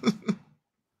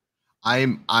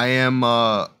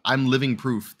 I'm living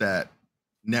proof that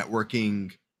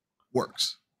networking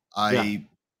works.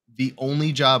 The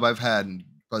only job I've had, and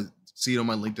see it on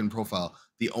my LinkedIn profile,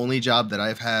 the only job that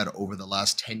I've had over the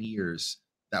last 10 years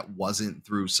that wasn't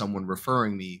through someone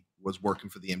referring me was working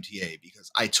for the MTA,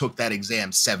 because I took that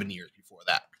exam 7 years before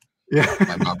that. Yeah.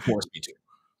 My mom forced me to.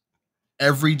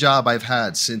 Every job I've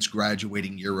had since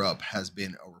graduating Europe has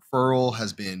been a referral,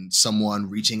 has been someone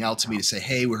reaching out to me to say,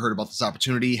 hey, we heard about this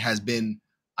opportunity, has been,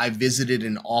 I visited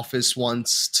an office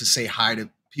once to say hi to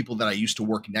people that I used to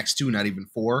work next to, not even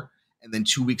for. And then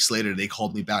 2 weeks later, they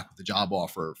called me back with a job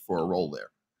offer for a role there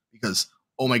because,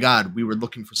 oh my God, we were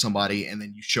looking for somebody and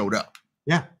then you showed up.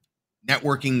 Yeah.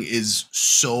 Networking is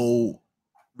so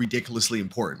ridiculously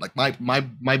important. Like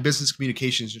my business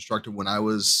communications instructor when I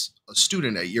was a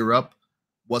student at Europe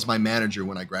was my manager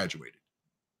when I graduated.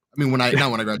 I mean, when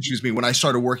I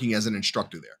started working as an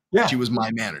instructor there. Yeah. She was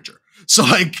my manager. So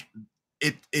like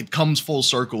it comes full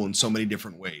circle in so many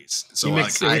different ways. So it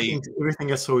makes everything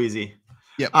is so easy.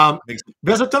 Yeah.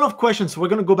 There's a ton of questions. So we're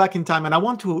going to go back in time, and I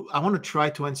want to try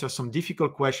to answer some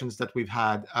difficult questions that we've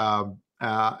had.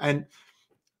 And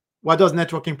what does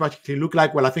networking practically look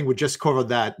like? Well, I think we just covered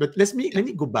that. But let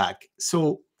me go back.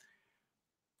 So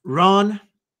Ron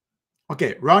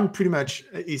pretty much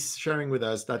is sharing with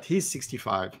us that he's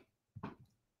 65,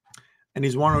 and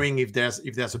he's wondering if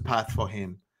there's a path for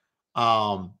him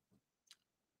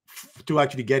to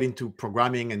actually get into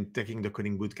programming and taking the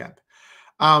coding bootcamp.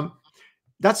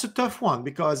 That's a tough one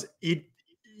because it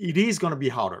is going to be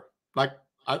harder. Like,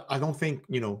 I don't think,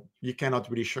 you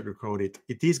cannot really sugarcoat it.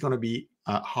 It is going to be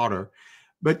harder.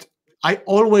 But I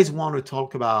always want to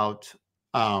talk about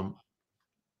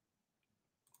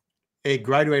a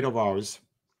graduate of ours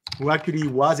who actually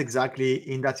was exactly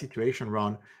in that situation,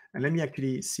 Ron. And let me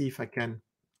actually see if I can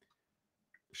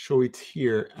show it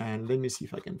here. And let me see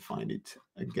if I can find it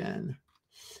again.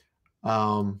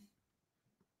 Hold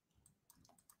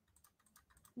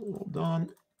on.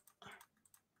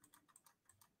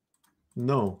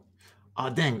 No.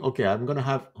 Dang. Okay, I'm gonna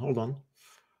have. Hold on.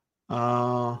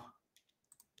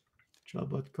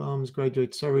 Job.com's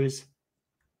graduate series.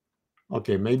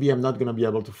 Okay, maybe I'm not gonna be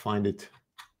able to find it.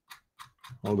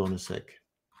 Hold on a sec.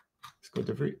 Let's go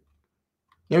to free.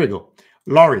 There we go.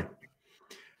 Laurie.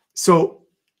 So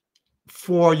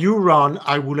for you, Ron,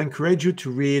 I will encourage you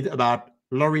to read about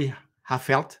Laurie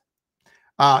Haffelt.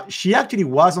 She actually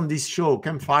was on this show,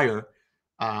 Campfire.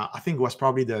 I think it was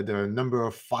probably the number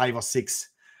 5 or 6.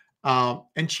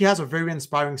 And she has a very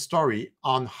inspiring story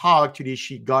on how actually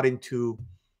she got into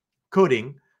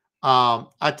coding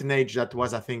at an age that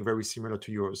was, I think, very similar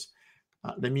to yours.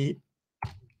 Let me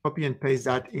copy and paste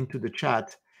that into the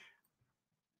chat.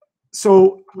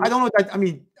 So I don't know that, I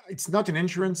mean, it's not an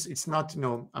insurance. It's not,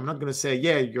 I'm not going to say,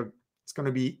 yeah, it's going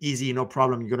to be easy, no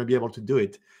problem. You're going to be able to do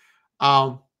it.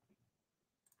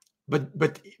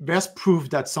 But there's proof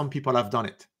that some people have done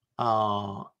it.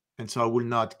 And so I will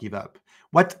not give up.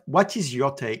 What is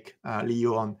your take,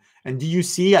 Lio, on, and do you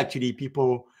see actually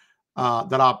people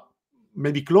that are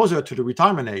maybe closer to the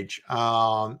retirement age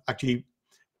actually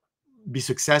be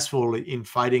successful in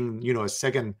fighting, a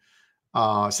second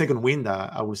wind,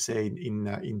 I would say,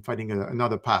 in fighting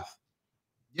another path?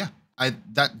 Yeah,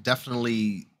 that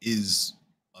definitely is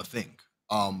a thing.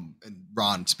 And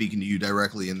Ron, speaking to you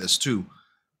directly in this too,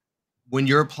 when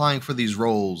you're applying for these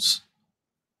roles,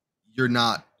 you're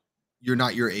not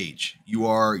your age. You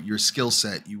are your skill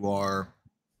set. You are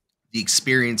the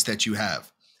experience that you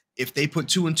have. If they put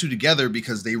 2 and 2 together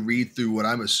because they read through what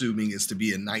I'm assuming is to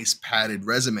be a nice padded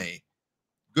resume,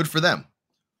 good for them.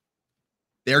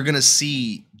 They're going to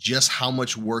see just how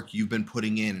much work you've been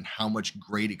putting in and how much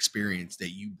great experience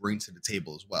that you bring to the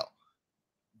table as well.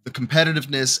 The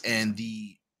competitiveness and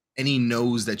any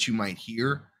no's that you might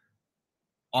hear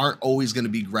aren't always going to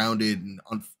be grounded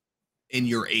in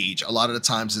your age. A lot of the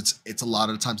times it's a lot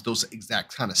of the times those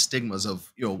exact kind of stigmas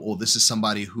of, well, this is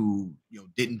somebody who,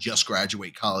 didn't just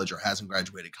graduate college or hasn't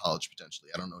graduated college potentially.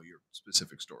 I don't know your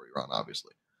specific story, Ron,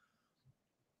 obviously.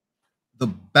 The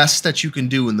best that you can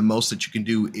do and the most that you can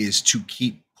do is to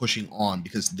keep pushing on,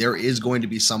 because there is going to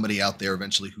be somebody out there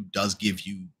eventually who does give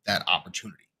you that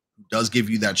opportunity, who does give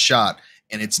you that shot.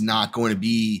 And it's not going to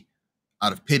be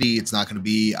out of pity. It's not going to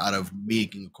be out of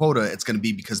making a quota. It's going to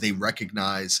be because they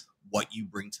recognize what you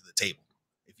bring to the table.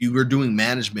 If you were doing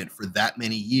management for that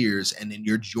many years and then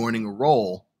you're joining a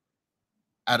role,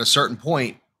 at a certain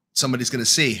point, somebody's going to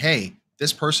say, hey,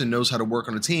 this person knows how to work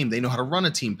on a team. They know how to run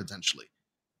a team potentially.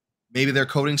 Maybe their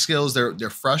coding skills, they're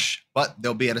fresh, but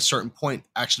they'll be at a certain point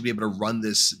actually be able to run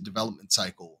this development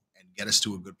cycle and get us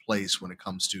to a good place when it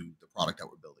comes to the product that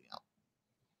we're building out.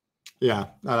 Yeah,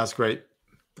 no, that's great.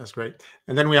 That's great.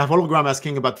 And then we have Hologram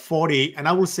asking about 40. And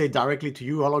I will say directly to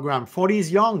you, Hologram, 40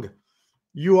 is young.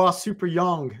 You are super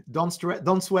young. Don't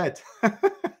sweat.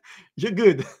 You're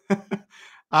good.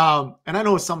 And I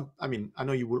know I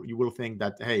know you will think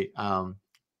that, hey,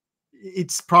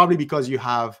 it's probably because you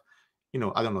have,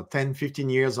 I don't know, 10, 15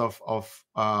 years of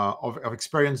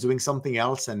experience doing something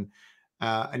else. And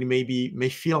it may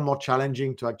feel more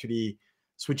challenging to actually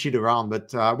switch it around.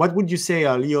 But what would you say,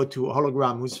 Lio, to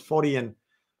Hologram, who's 40? And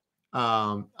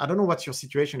I don't know what your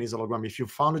situation is, Hologram, if you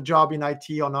found a job in IT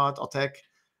or not, or tech.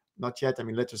 Not yet.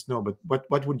 Let us know. But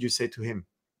what would you say to him?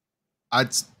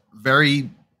 It's very,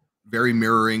 very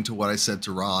mirroring to what I said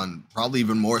to Ron, probably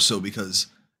even more so, because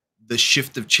the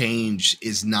shift of change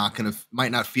is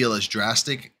might not feel as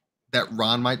drastic that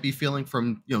Ron might be feeling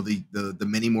from, the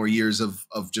many more years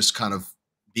of just kind of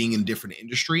being in different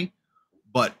industry.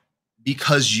 But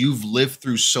because you've lived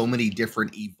through so many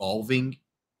different evolving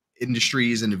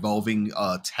industries and evolving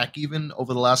tech even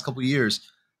over the last couple of years,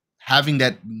 having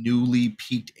that newly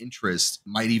peaked interest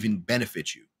might even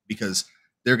benefit you, because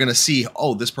they're going to see,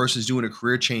 oh, this person's doing a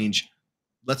career change.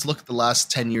 Let's look at the last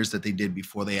 10 years that they did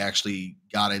before they actually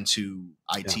got into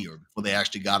IT or before they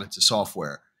actually got into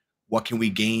software. What can we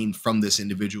gain from this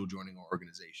individual joining our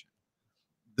organization?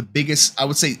 The biggest, I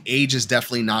would say, age is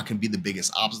definitely not going to be the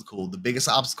biggest obstacle. The biggest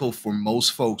obstacle for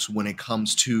most folks when it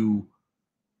comes to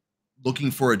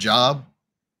looking for a job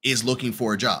is looking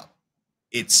for a job.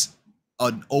 It's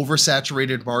an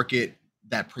oversaturated market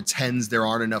that pretends there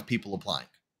aren't enough people applying,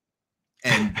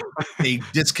 and they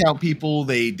discount people.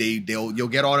 You'll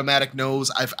get automatic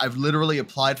no's. I've literally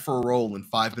applied for a role and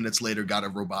 5 minutes later got a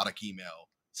robotic email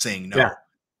saying no. Yeah.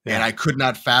 And I could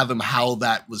not fathom how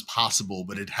that was possible,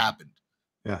 but it happened.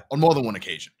 Yeah, on more than one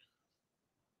occasion.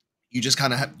 You just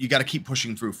kind of you got to keep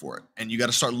pushing through for it, and you got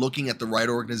to start looking at the right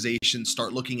organizations,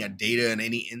 start looking at data and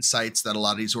any insights that a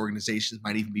lot of these organizations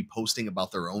might even be posting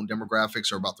about their own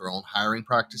demographics or about their own hiring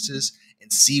practices,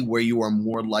 and see where you are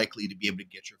more likely to be able to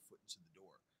get your foot into the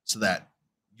door, so that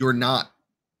you're not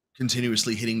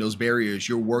continuously hitting those barriers.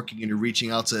 You're working and you're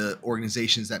reaching out to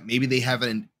organizations that maybe they have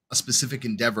a specific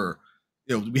endeavor.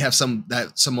 We have some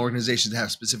organizations that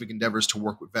have specific endeavors to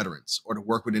work with veterans or to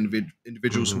work with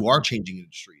individuals who are changing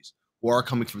industries, who are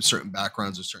coming from certain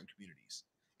backgrounds or certain communities.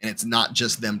 And it's not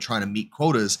just them trying to meet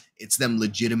quotas. It's them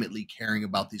legitimately caring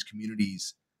about these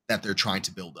communities that they're trying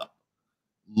to build up.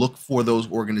 Look for those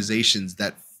organizations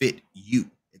that fit you.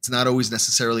 It's not always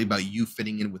necessarily about you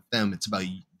fitting in with them. It's about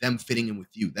them fitting in with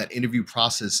you. That interview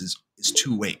process is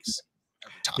two ways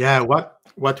every time. Yeah.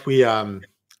 What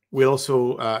we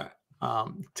also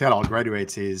tell our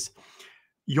graduates is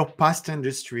your past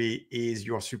industry is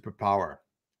your superpower.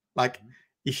 Like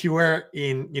if you were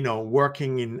in,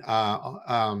 working in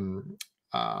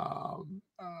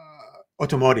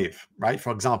automotive, right?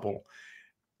 For example,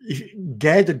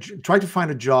 try to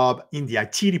find a job in the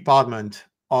IT department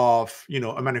of,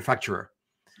 a manufacturer,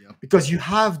 because you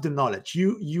have the knowledge.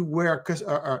 You were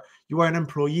an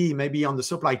employee, maybe on the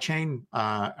supply chain,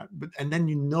 and then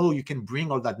you can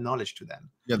bring all that knowledge to them.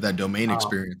 You have that domain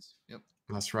experience. Yep,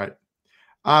 that's right.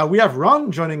 We have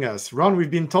Ron joining us. Ron,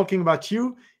 we've been talking about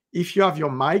you. If you have your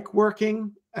mic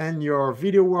working and your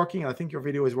video working, I think your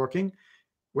video is working,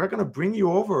 we're going to bring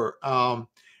you over.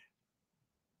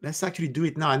 Let's actually do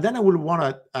it now. And then I will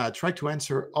want to try to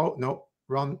answer. Oh, no,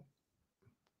 Ron.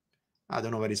 I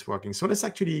don't know what is working. So let's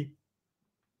actually,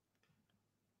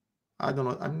 I don't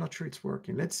know. I'm not sure it's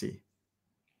working. Let's see.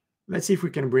 Let's see if we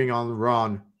can bring on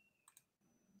Ron.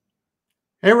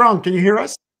 Hey, Ron, can you hear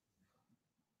us?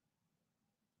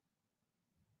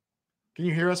 Can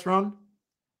you hear us, Ron?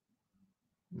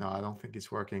 No, I don't think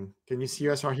it's working. Can you see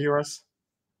us or hear us?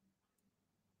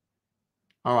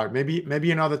 All right,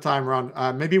 maybe another time,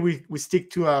 Ron. Maybe we stick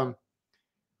to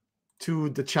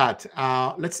the chat.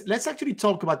 Let's actually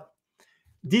talk about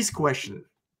this question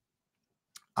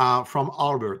from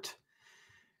Albert.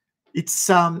 It's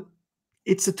a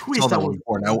twist.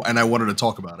 And I wanted to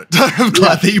talk about it. I'm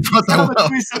glad that you brought that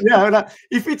up. Yeah,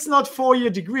 if it's not 4-year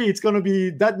degree, it's going to be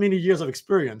that many years of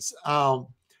experience.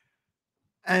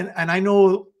 And I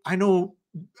know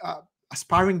uh,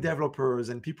 aspiring developers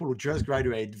and people who just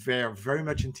graduate, they're very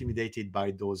much intimidated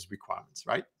by those requirements,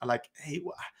 right? Like, hey,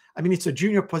 I mean, it's a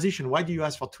junior position. Why do you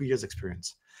ask for 2 years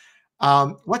experience?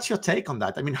 What's your take on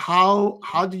that? I mean, how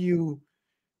do you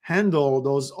handle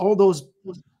all those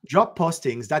job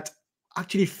postings that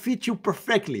actually fit you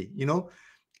perfectly?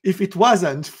 If it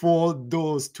wasn't for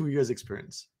those 2 years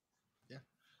experience.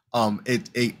 Yeah.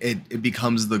 It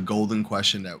becomes the golden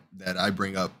question that I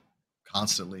bring up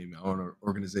constantly in my own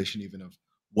organization, even of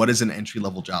what is an entry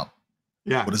level job?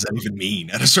 What Yeah, does that even mean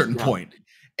at a certain yeah, point?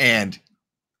 And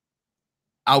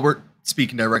Albert,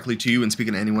 speaking directly to you and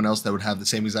speaking to anyone else that would have the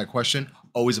same exact question,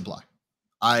 always apply.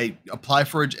 I apply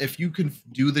for it if you can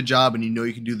do the job and you know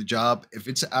you can do the job. If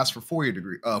it's asked for 4 year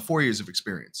degree, 4 years of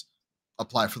experience,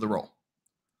 apply for the role.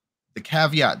 The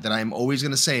caveat that I'm always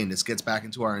going to say, and this gets back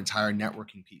into our entire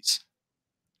networking piece,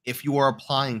 if you are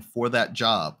applying for that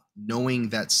job, knowing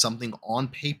that something on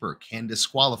paper can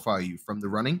disqualify you from the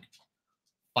running,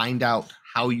 find out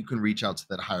how you can reach out to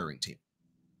that hiring team.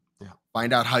 yeah.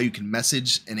 Find out how you can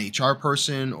message an HR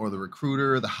person or the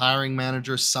recruiter, the hiring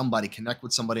manager, somebody, connect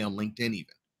with somebody on LinkedIn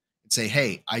even. And say,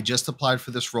 hey, I just applied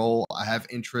for this role. I have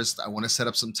interest. I want to set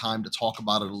up some time to talk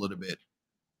about it a little bit.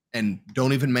 And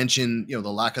don't even mention, the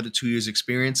lack of the 2 years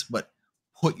experience, but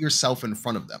put yourself in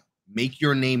front of them. Make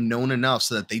your name known enough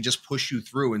so that they just push you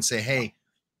through and say, hey,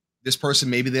 this person,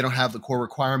 maybe they don't have the core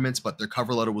requirements, but their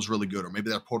cover letter was really good, or maybe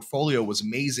their portfolio was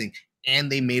amazing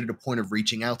and they made it a point of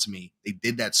reaching out to me. They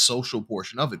did that social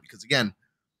portion of it because, again,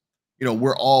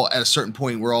 we're all at a certain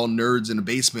point, we're all nerds in a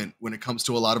basement when it comes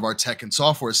to a lot of our tech and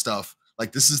software stuff.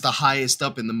 Like, this is the highest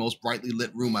up in the most brightly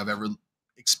lit room I've ever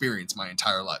experienced my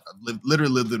entire life. I've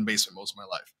literally lived in a basement most of my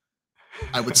life.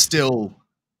 I would still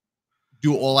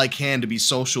do all I can to be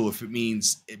social if it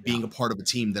means it Yeah. being a part of a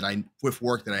team with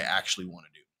work that I actually want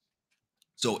to do.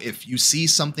 So if you see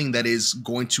something that is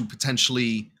going to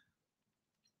potentially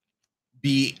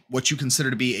be what you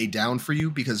consider to be a down for you,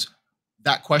 because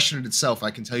that question in itself, I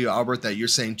can tell you, Albert, that you're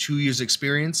saying 2 years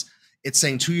experience. It's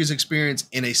saying 2 years experience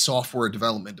in a software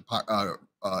development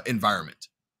environment.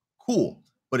 Cool.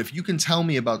 But if you can tell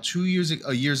me about 2 years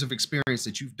of experience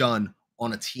that you've done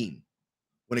on a team,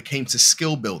 when it came to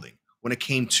skill building, when it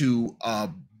came to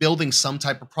building some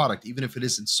type of product, even if it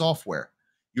isn't software,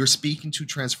 you're speaking to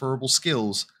transferable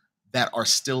skills that are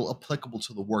still applicable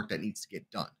to the work that needs to get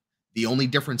done. The only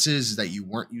difference is that you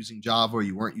weren't using Java, or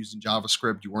you weren't using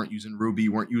JavaScript, you weren't using Ruby,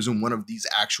 you weren't using one of these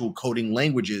actual coding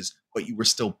languages, but you were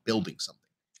still building something.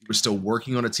 You were still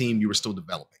working on a team, you were still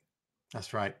developing.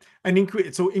 That's right. And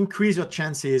increase your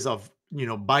chances of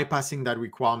bypassing that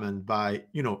requirement by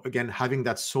again having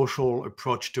that social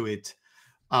approach to it,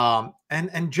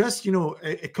 and just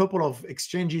a couple of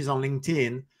exchanges on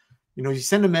LinkedIn. You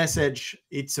send a message.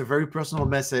 It's a very personal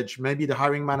message. Maybe the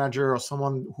hiring manager or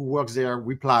someone who works there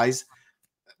replies.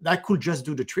 That could just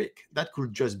do the trick. That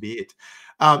could just be it.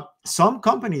 Some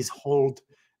companies hold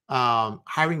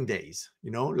hiring days,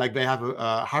 like they have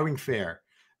a hiring fair.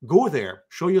 Go there,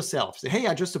 show yourself, say, hey,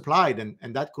 I just applied,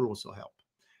 and that could also help.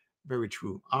 Very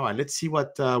true. All right, let's see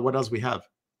what else we have.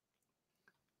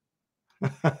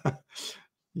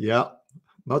 Yeah,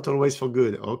 not always for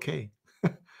good. Okay.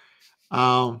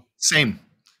 um, Same.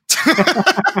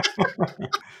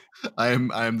 I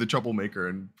am the troublemaker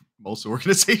in most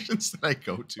organizations that I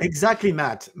go to. exactly,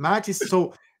 Matt. Matt is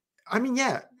so. I mean,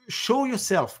 yeah, show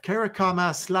yourself.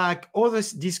 Karakama, Slack, all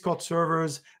these Discord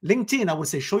servers, LinkedIn. I would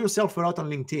say show yourself a lot on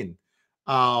LinkedIn.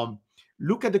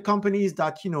 Look at the companies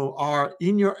that are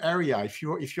in your area. If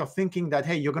you're thinking that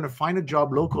hey, you're going to find a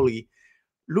job locally,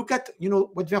 look at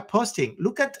what they're posting.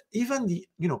 Look at even the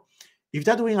if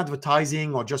they're doing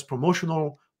advertising or just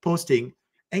promotional posting,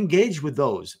 engage with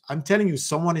those. I'm telling you,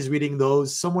 someone is reading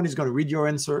those. Someone is going to read your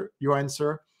answer.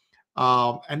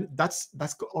 And that's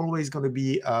always going to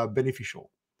be beneficial.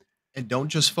 And don't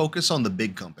just focus on the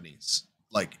big companies.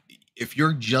 Like, if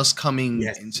you're just coming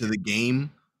Yes. into the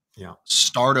game, Yeah.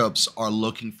 startups are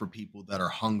looking for people that are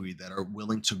hungry, that are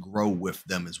willing to grow with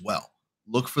them as well.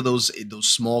 Look for those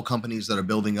small companies that are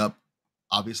building up,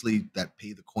 obviously, that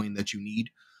pay the coin that you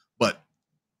need, but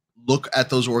look at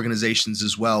those organizations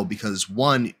as well, because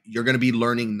one, you're going to be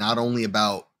learning not only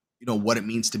about what it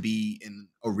means to be in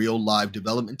a real live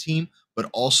development team, but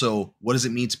also what does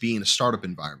it mean to be in a startup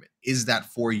environment. Is that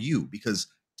for you? Because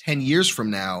 10 years from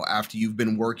now, after you've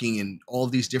been working in all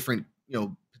of these different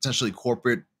potentially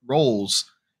corporate roles,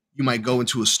 you might go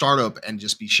into a startup and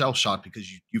just be shell shocked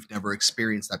because you've never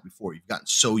experienced that before. You've gotten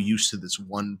so used to this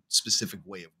one specific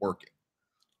way of working.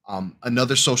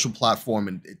 Another social platform,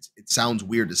 and it sounds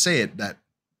weird to say it, that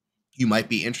you might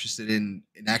be interested in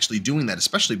actually doing that,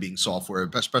 especially being software,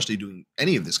 especially doing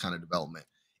any of this kind of development,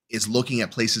 is looking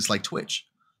at places like Twitch.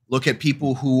 Look at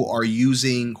people who are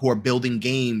building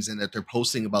games and that they're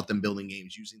posting about them building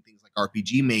games using things like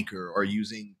RPG Maker or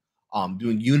using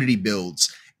doing Unity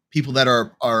builds. People that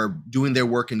are doing their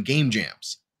work in game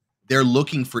jams. They're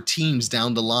looking for teams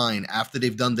down the line after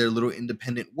they've done their little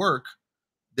independent work.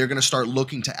 They're going to start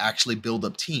looking to actually build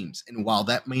up teams. And while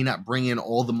that may not bring in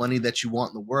all the money that you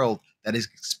want in the world, that is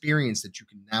experience that you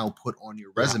can now put on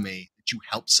your resume that you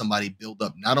helped somebody build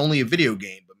up not only a video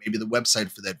game, but maybe the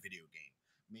website for that video game,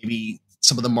 maybe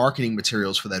some of the marketing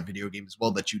materials for that video game as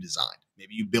well that you designed.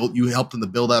 Maybe you helped them to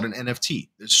build out an NFT.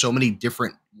 There's so many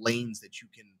different lanes that you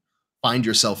can find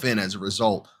yourself in as a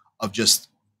result of just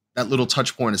that little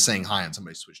touch point of saying hi on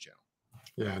somebody's Twitch channel.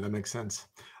 Yeah, that makes sense.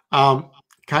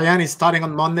 Kayan is starting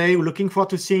on Monday. We're looking forward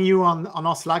to seeing you on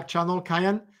our Slack channel,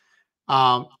 Kayan.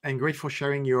 And great for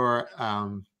sharing your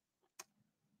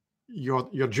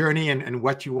journey and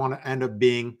what you want to end up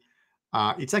being.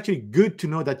 It's actually good to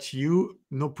know that you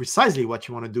know precisely what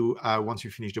you want to do once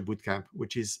you finish the bootcamp,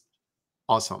 which is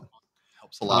awesome.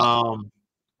 Helps a lot.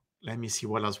 Let me see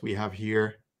what else we have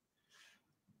here.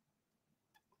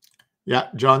 Yeah,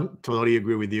 John, totally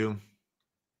agree with you.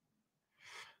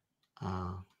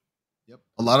 Yep.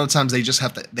 A lot of times they just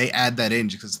have to, they add that in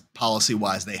because policy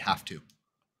wise they have to.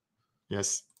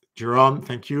 Yes. Jerome,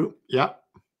 thank you. Yeah.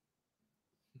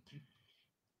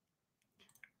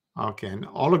 Okay. And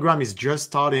Hologram is just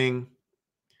starting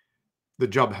the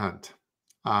job hunt,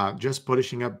 just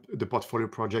polishing up the portfolio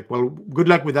project. Well, good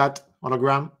luck with that,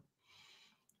 Hologram.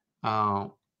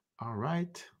 All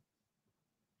right.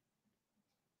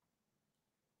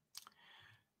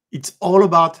 It's all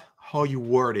about how you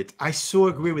word it. I so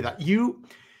agree with that. You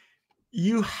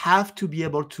have to be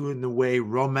able to, in a way,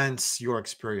 romance your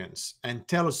experience and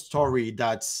tell a story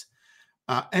that's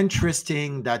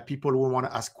interesting, that people will want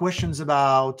to ask questions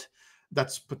about,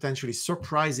 that's potentially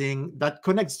surprising, that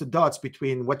connects the dots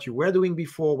between what you were doing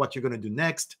before, what you're going to do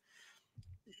next.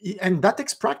 And that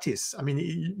takes practice. I mean,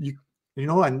 you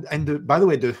know, by the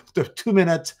way, the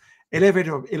 2-minute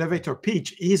elevator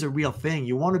pitch is a real thing.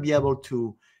 You want to be able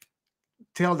to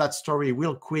tell that story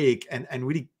real quick and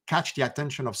really catch the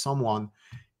attention of someone,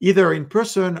 either in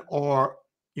person or,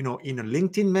 you know, in a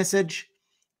LinkedIn message.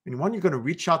 And when you're going to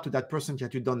reach out to that person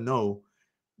that you don't know,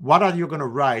 what are you going to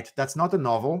write that's not a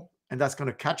novel and that's going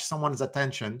to catch someone's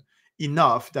attention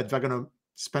enough that they're going to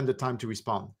spend the time to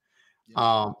respond?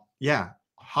 Yeah,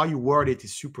 how you word it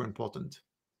is super important.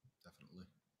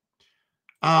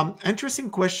 Definitely. Interesting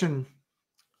question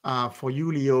for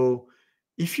you, Lio.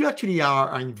 If you actually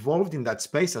are involved in that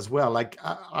space as well, like,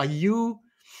 how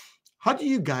do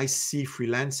you guys see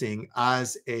freelancing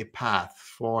as a path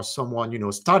for someone, you know,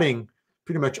 starting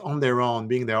pretty much on their own,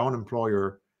 being their own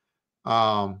employer?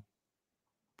 What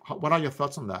are your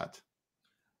thoughts on that?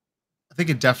 I think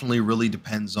it definitely really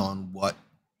depends on what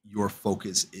your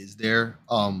focus is there.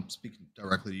 Speaking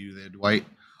directly to you there, Dwight,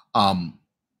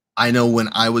 I know when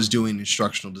I was doing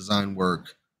instructional design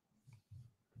work,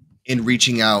 in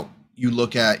reaching out, you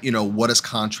look at, you know, what does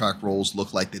contract roles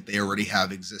look like that they already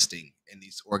have existing in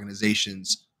these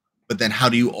organizations, but then how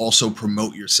do you also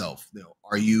promote yourself? You know,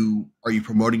 are you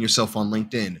promoting yourself on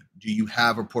LinkedIn? Do you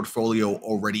have a portfolio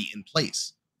already in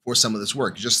place for some of this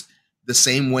work? Just the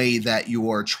same way that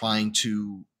you are trying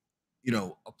to, you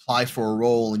know, apply for a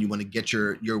role and you want to get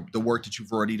the work that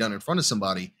you've already done in front of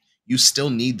somebody, you still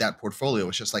need that portfolio.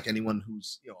 It's just like anyone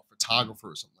who's, you know, a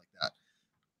photographer or something like that.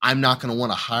 I'm not going to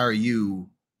want to hire you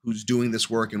who's doing this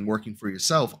work and working for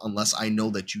yourself unless I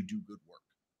know that you do good work.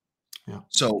 Yeah.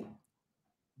 So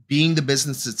being the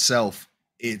business itself,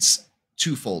 it's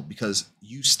twofold because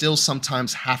you still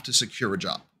sometimes have to secure a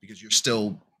job because you're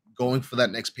still going for that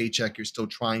next paycheck. You're still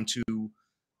trying to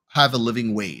have a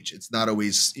living wage. It's not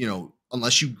always, you know,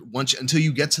 until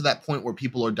you get to that point where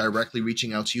people are directly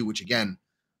reaching out to you, which again,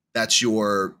 that's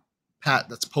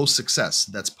that's post success,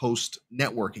 that's post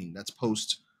networking, that's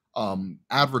post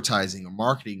advertising or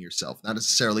marketing yourself, not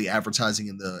necessarily advertising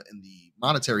in the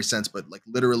monetary sense, but like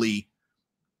literally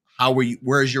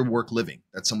where is your work living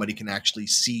that somebody can actually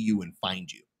see you and find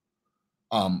you.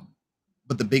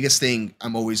 But the biggest thing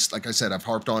I'm always, like I said, I've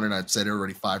harped on and I've said it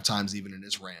already 5 times, even in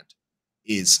this rant,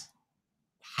 is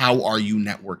how are you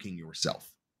networking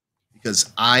yourself?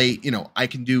 Because I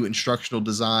can do instructional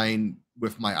design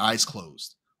with my eyes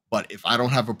closed. But if I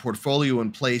don't have a portfolio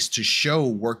in place to show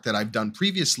work that I've done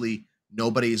previously,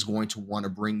 nobody is going to want to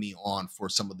bring me on for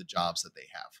some of the jobs that they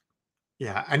have.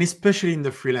 Yeah, and especially in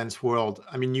the freelance world,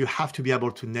 I mean, you have to be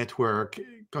able to network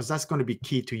because that's going to be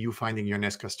key to you finding your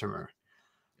next customer.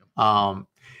 Um,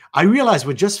 I realize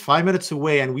we're just 5 minutes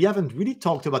away and we haven't really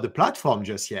talked about the platform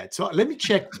just yet. So let me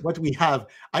check what we have.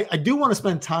 I do want to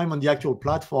spend time on the actual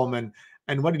platform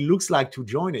and what it looks like to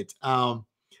join it.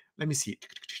 Let me see.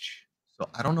 So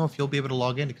I don't know if you'll be able to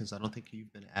log in because I don't think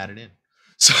you've been added in.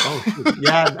 So Oh, shoot.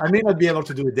 Yeah, I may not be able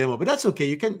to do a demo, but that's okay.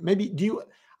 You can maybe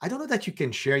I don't know that you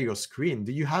can share your screen.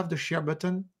 Do you have the share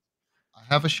button? I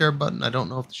have a share button. I don't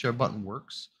know if the share button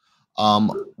works.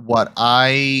 What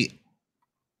I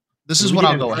This And is we what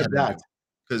I'll didn't go prep ahead and that. do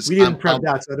because We didn't prep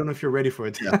that, so I don't know if you're ready for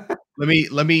it. yeah. Let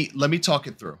me talk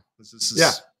it through. This Yeah.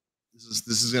 is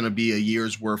this is going to be a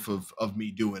year's worth of me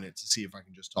doing it to see if I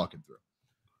can just talk it through.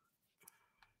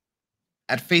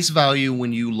 At face value,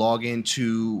 when you log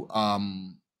into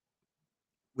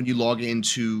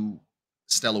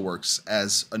Stellaworks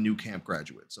as a Nucamp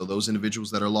graduate, so those individuals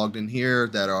that are logged in here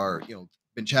that are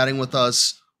been chatting with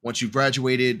us. Once you've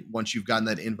graduated, once you've gotten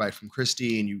that invite from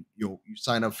Christy, and you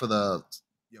sign up for the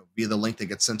via the link that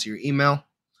gets sent to your email.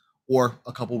 Or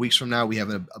a couple weeks from now, we have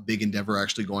a big endeavor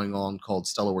actually going on called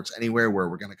Stellaworks Anywhere, where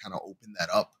we're going to kind of open that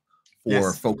up for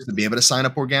Yes. folks to be able to sign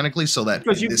up organically, so that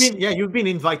Because in this you've been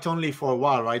invite only for a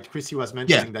while, right? Chrissy was yeah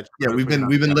mentioning that yeah you're putting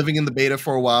we've been yeah. living in the beta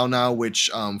for a while now, which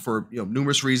for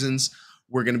numerous reasons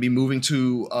we're going to be moving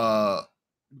to we're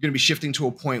going to be shifting to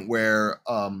a point where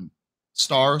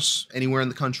stars anywhere in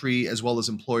the country as well as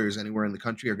employers anywhere in the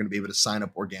country are going to be able to sign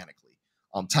up organically.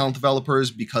 Talent developers,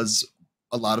 because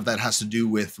a lot of that has to do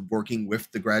with working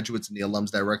with the graduates and the alums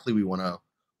directly. We want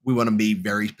to be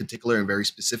very particular and very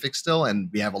specific still, and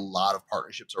we have a lot of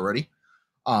partnerships already.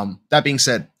 That being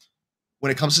said,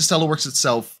 when it comes to Stellaworks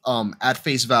itself, at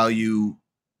face value,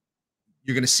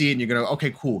 you're going to see it and you're going to,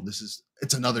 okay, cool.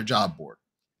 It's another job board.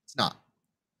 It's not.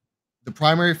 The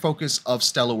primary focus of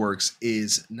Stellaworks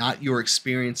is not your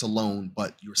experience alone,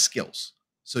 but your skills.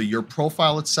 So your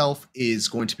profile itself is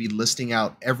going to be listing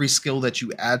out every skill that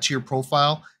you add to your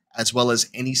profile, as well as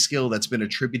any skill that's been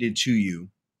attributed to you.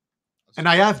 And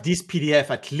I have this PDF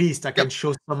at least. I can Yep.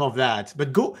 show some of that.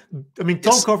 But Yes.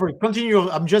 talk over it. Continue.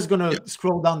 I'm just Yep. gonna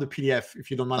scroll down the PDF if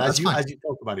you don't mind, No, as that's you fine.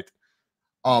 talk about it.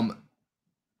 Um,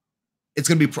 it's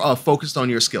going to be focused on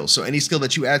your skills. So any skill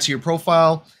that you add to your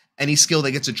profile, any skill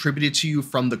that gets attributed to you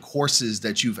from the courses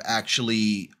that you've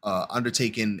actually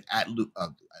undertaken at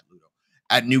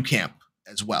Nucamp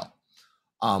as well.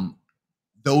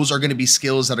 Those are going to be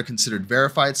skills that are considered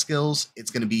verified skills. It's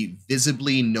going to be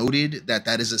visibly noted that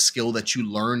that is a skill that you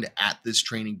learned at this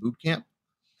training boot camp.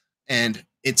 And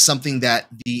it's something that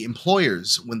the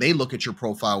employers, when they look at your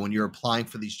profile, when you're applying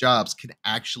for these jobs, can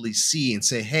actually see and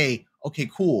say, hey, okay,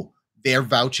 cool. They're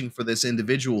vouching for this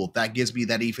individual. That gives me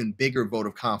that even bigger vote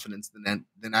of confidence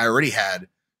than I already had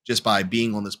just by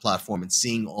being on this platform and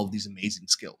seeing all of these amazing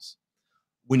skills.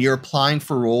 When you're applying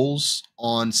for roles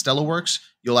on Stellaworks,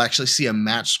 you'll actually see a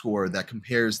match score that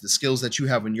compares the skills that you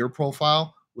have in your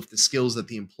profile with the skills that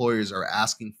the employers are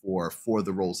asking for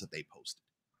the roles that they posted,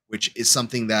 which is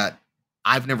something that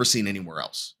I've never seen anywhere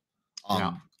else.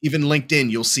 Yeah. Even LinkedIn,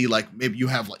 you'll see like maybe you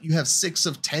have 6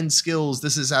 of 10 skills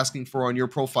this is asking for on your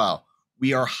profile.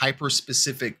 We are hyper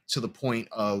specific to the point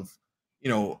of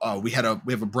we have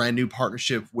a brand new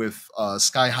partnership with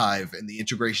Skyhive and the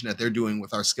integration that they're doing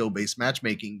with our skill-based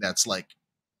matchmaking. That's like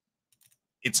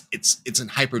it's in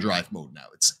hyperdrive mode now.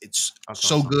 It's That's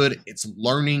so awesome. good. It's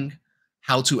learning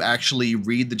how to actually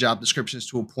read the job descriptions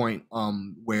to a point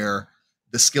where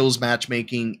the skills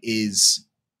matchmaking is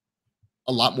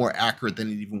a lot more accurate than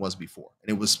it even was before,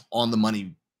 and it was on the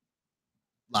money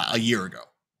a year ago.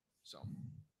 So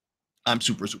I'm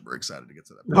super excited to get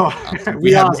to that point. No, Obviously,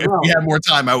 we are as if we well. had more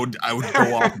time, I would go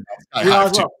off about We are Skyhive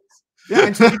as too. well. Yeah,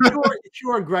 and so if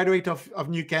you're a graduate of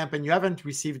Nucamp and you haven't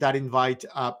received that invite,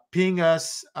 ping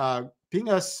us,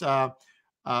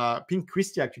 ping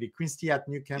Christy actually, Christy at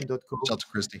nucamp.co. Shout out to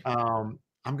Christy.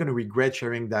 I'm gonna regret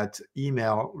sharing that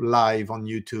email live on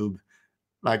YouTube,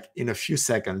 like in a few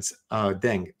seconds.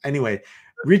 Dang. Anyway,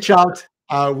 reach out.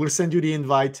 We'll send you the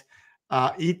invite.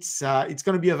 It's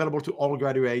going to be available to all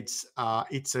graduates. I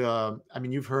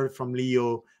mean, you've heard from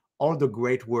Lio all the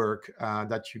great work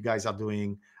that you guys are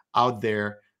doing out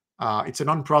there. It's a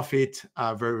nonprofit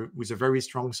with a very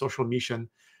strong social mission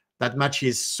that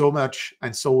matches so much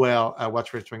and so well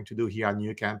what we're trying to do here at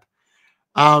Nucamp.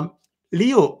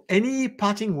 Lio, any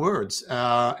parting words?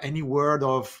 Any word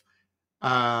of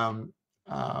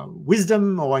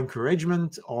wisdom or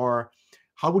encouragement, or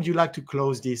how would you like to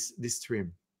close this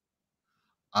stream?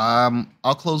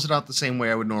 I'll close it out the same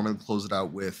way I would normally close it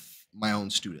out with my own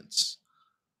students.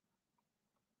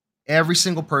 Every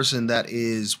single person that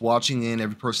is watching in,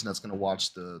 every person that's going to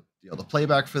watch the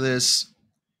playback for this,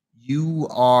 you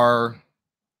are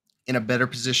in a better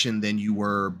position than you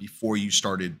were before you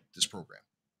started this program.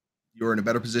 You're in a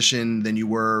better position than you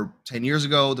were 10 years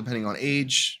ago, depending on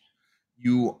age.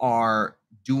 You are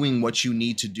doing what you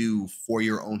need to do for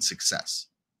your own success.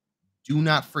 Do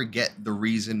not forget the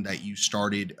reason that you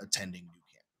started attending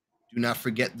Nucamp. Do not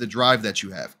forget the drive that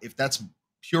you have. If that's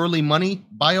purely money,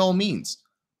 by all means.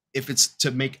 If it's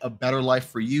to make a better life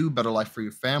for you, better life for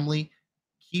your family,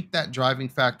 keep that driving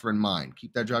factor in mind.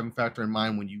 Keep that driving factor in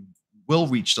mind when you will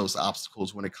reach those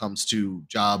obstacles when it comes to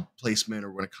job placement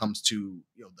or when it comes to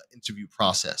the interview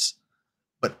process.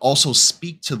 But also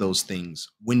speak to those things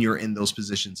when you're in those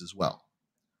positions as well.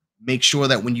 Make sure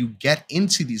that when you get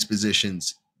into these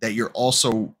positions that you're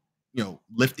also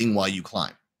lifting while you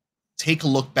climb. Take a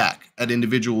look back at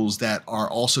individuals that are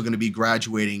also going to be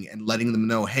graduating and letting them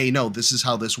know, hey, no, this is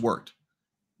how this worked.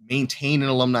 Maintain an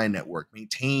alumni network,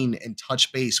 maintain and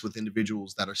touch base with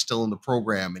individuals that are still in the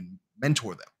program and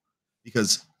mentor them,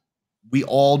 because we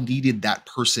all needed that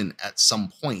person at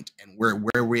some point, and we're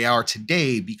where we are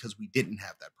today because we didn't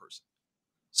have that person.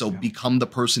 So become the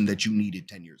person that you needed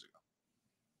 10 years ago.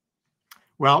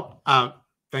 Well,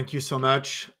 thank you so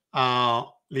much,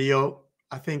 Lio.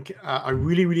 I think I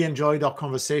really, really enjoyed our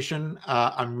conversation.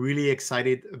 I'm really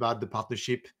excited about the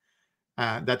partnership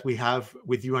that we have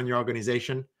with you and your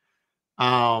organization.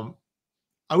 I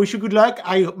wish you good luck.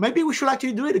 Maybe we should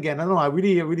actually do it again. I don't know. I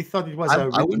really thought it was a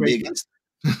really great.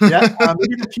 Yeah,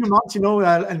 maybe in a few months,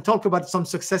 and talk about some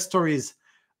success stories.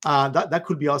 That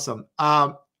could be awesome.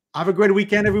 Have a great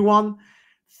weekend, everyone.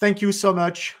 Thank you so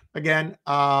much again,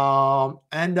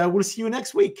 and we'll see you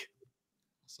next week.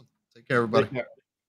 Awesome. Take care, everybody. Take care.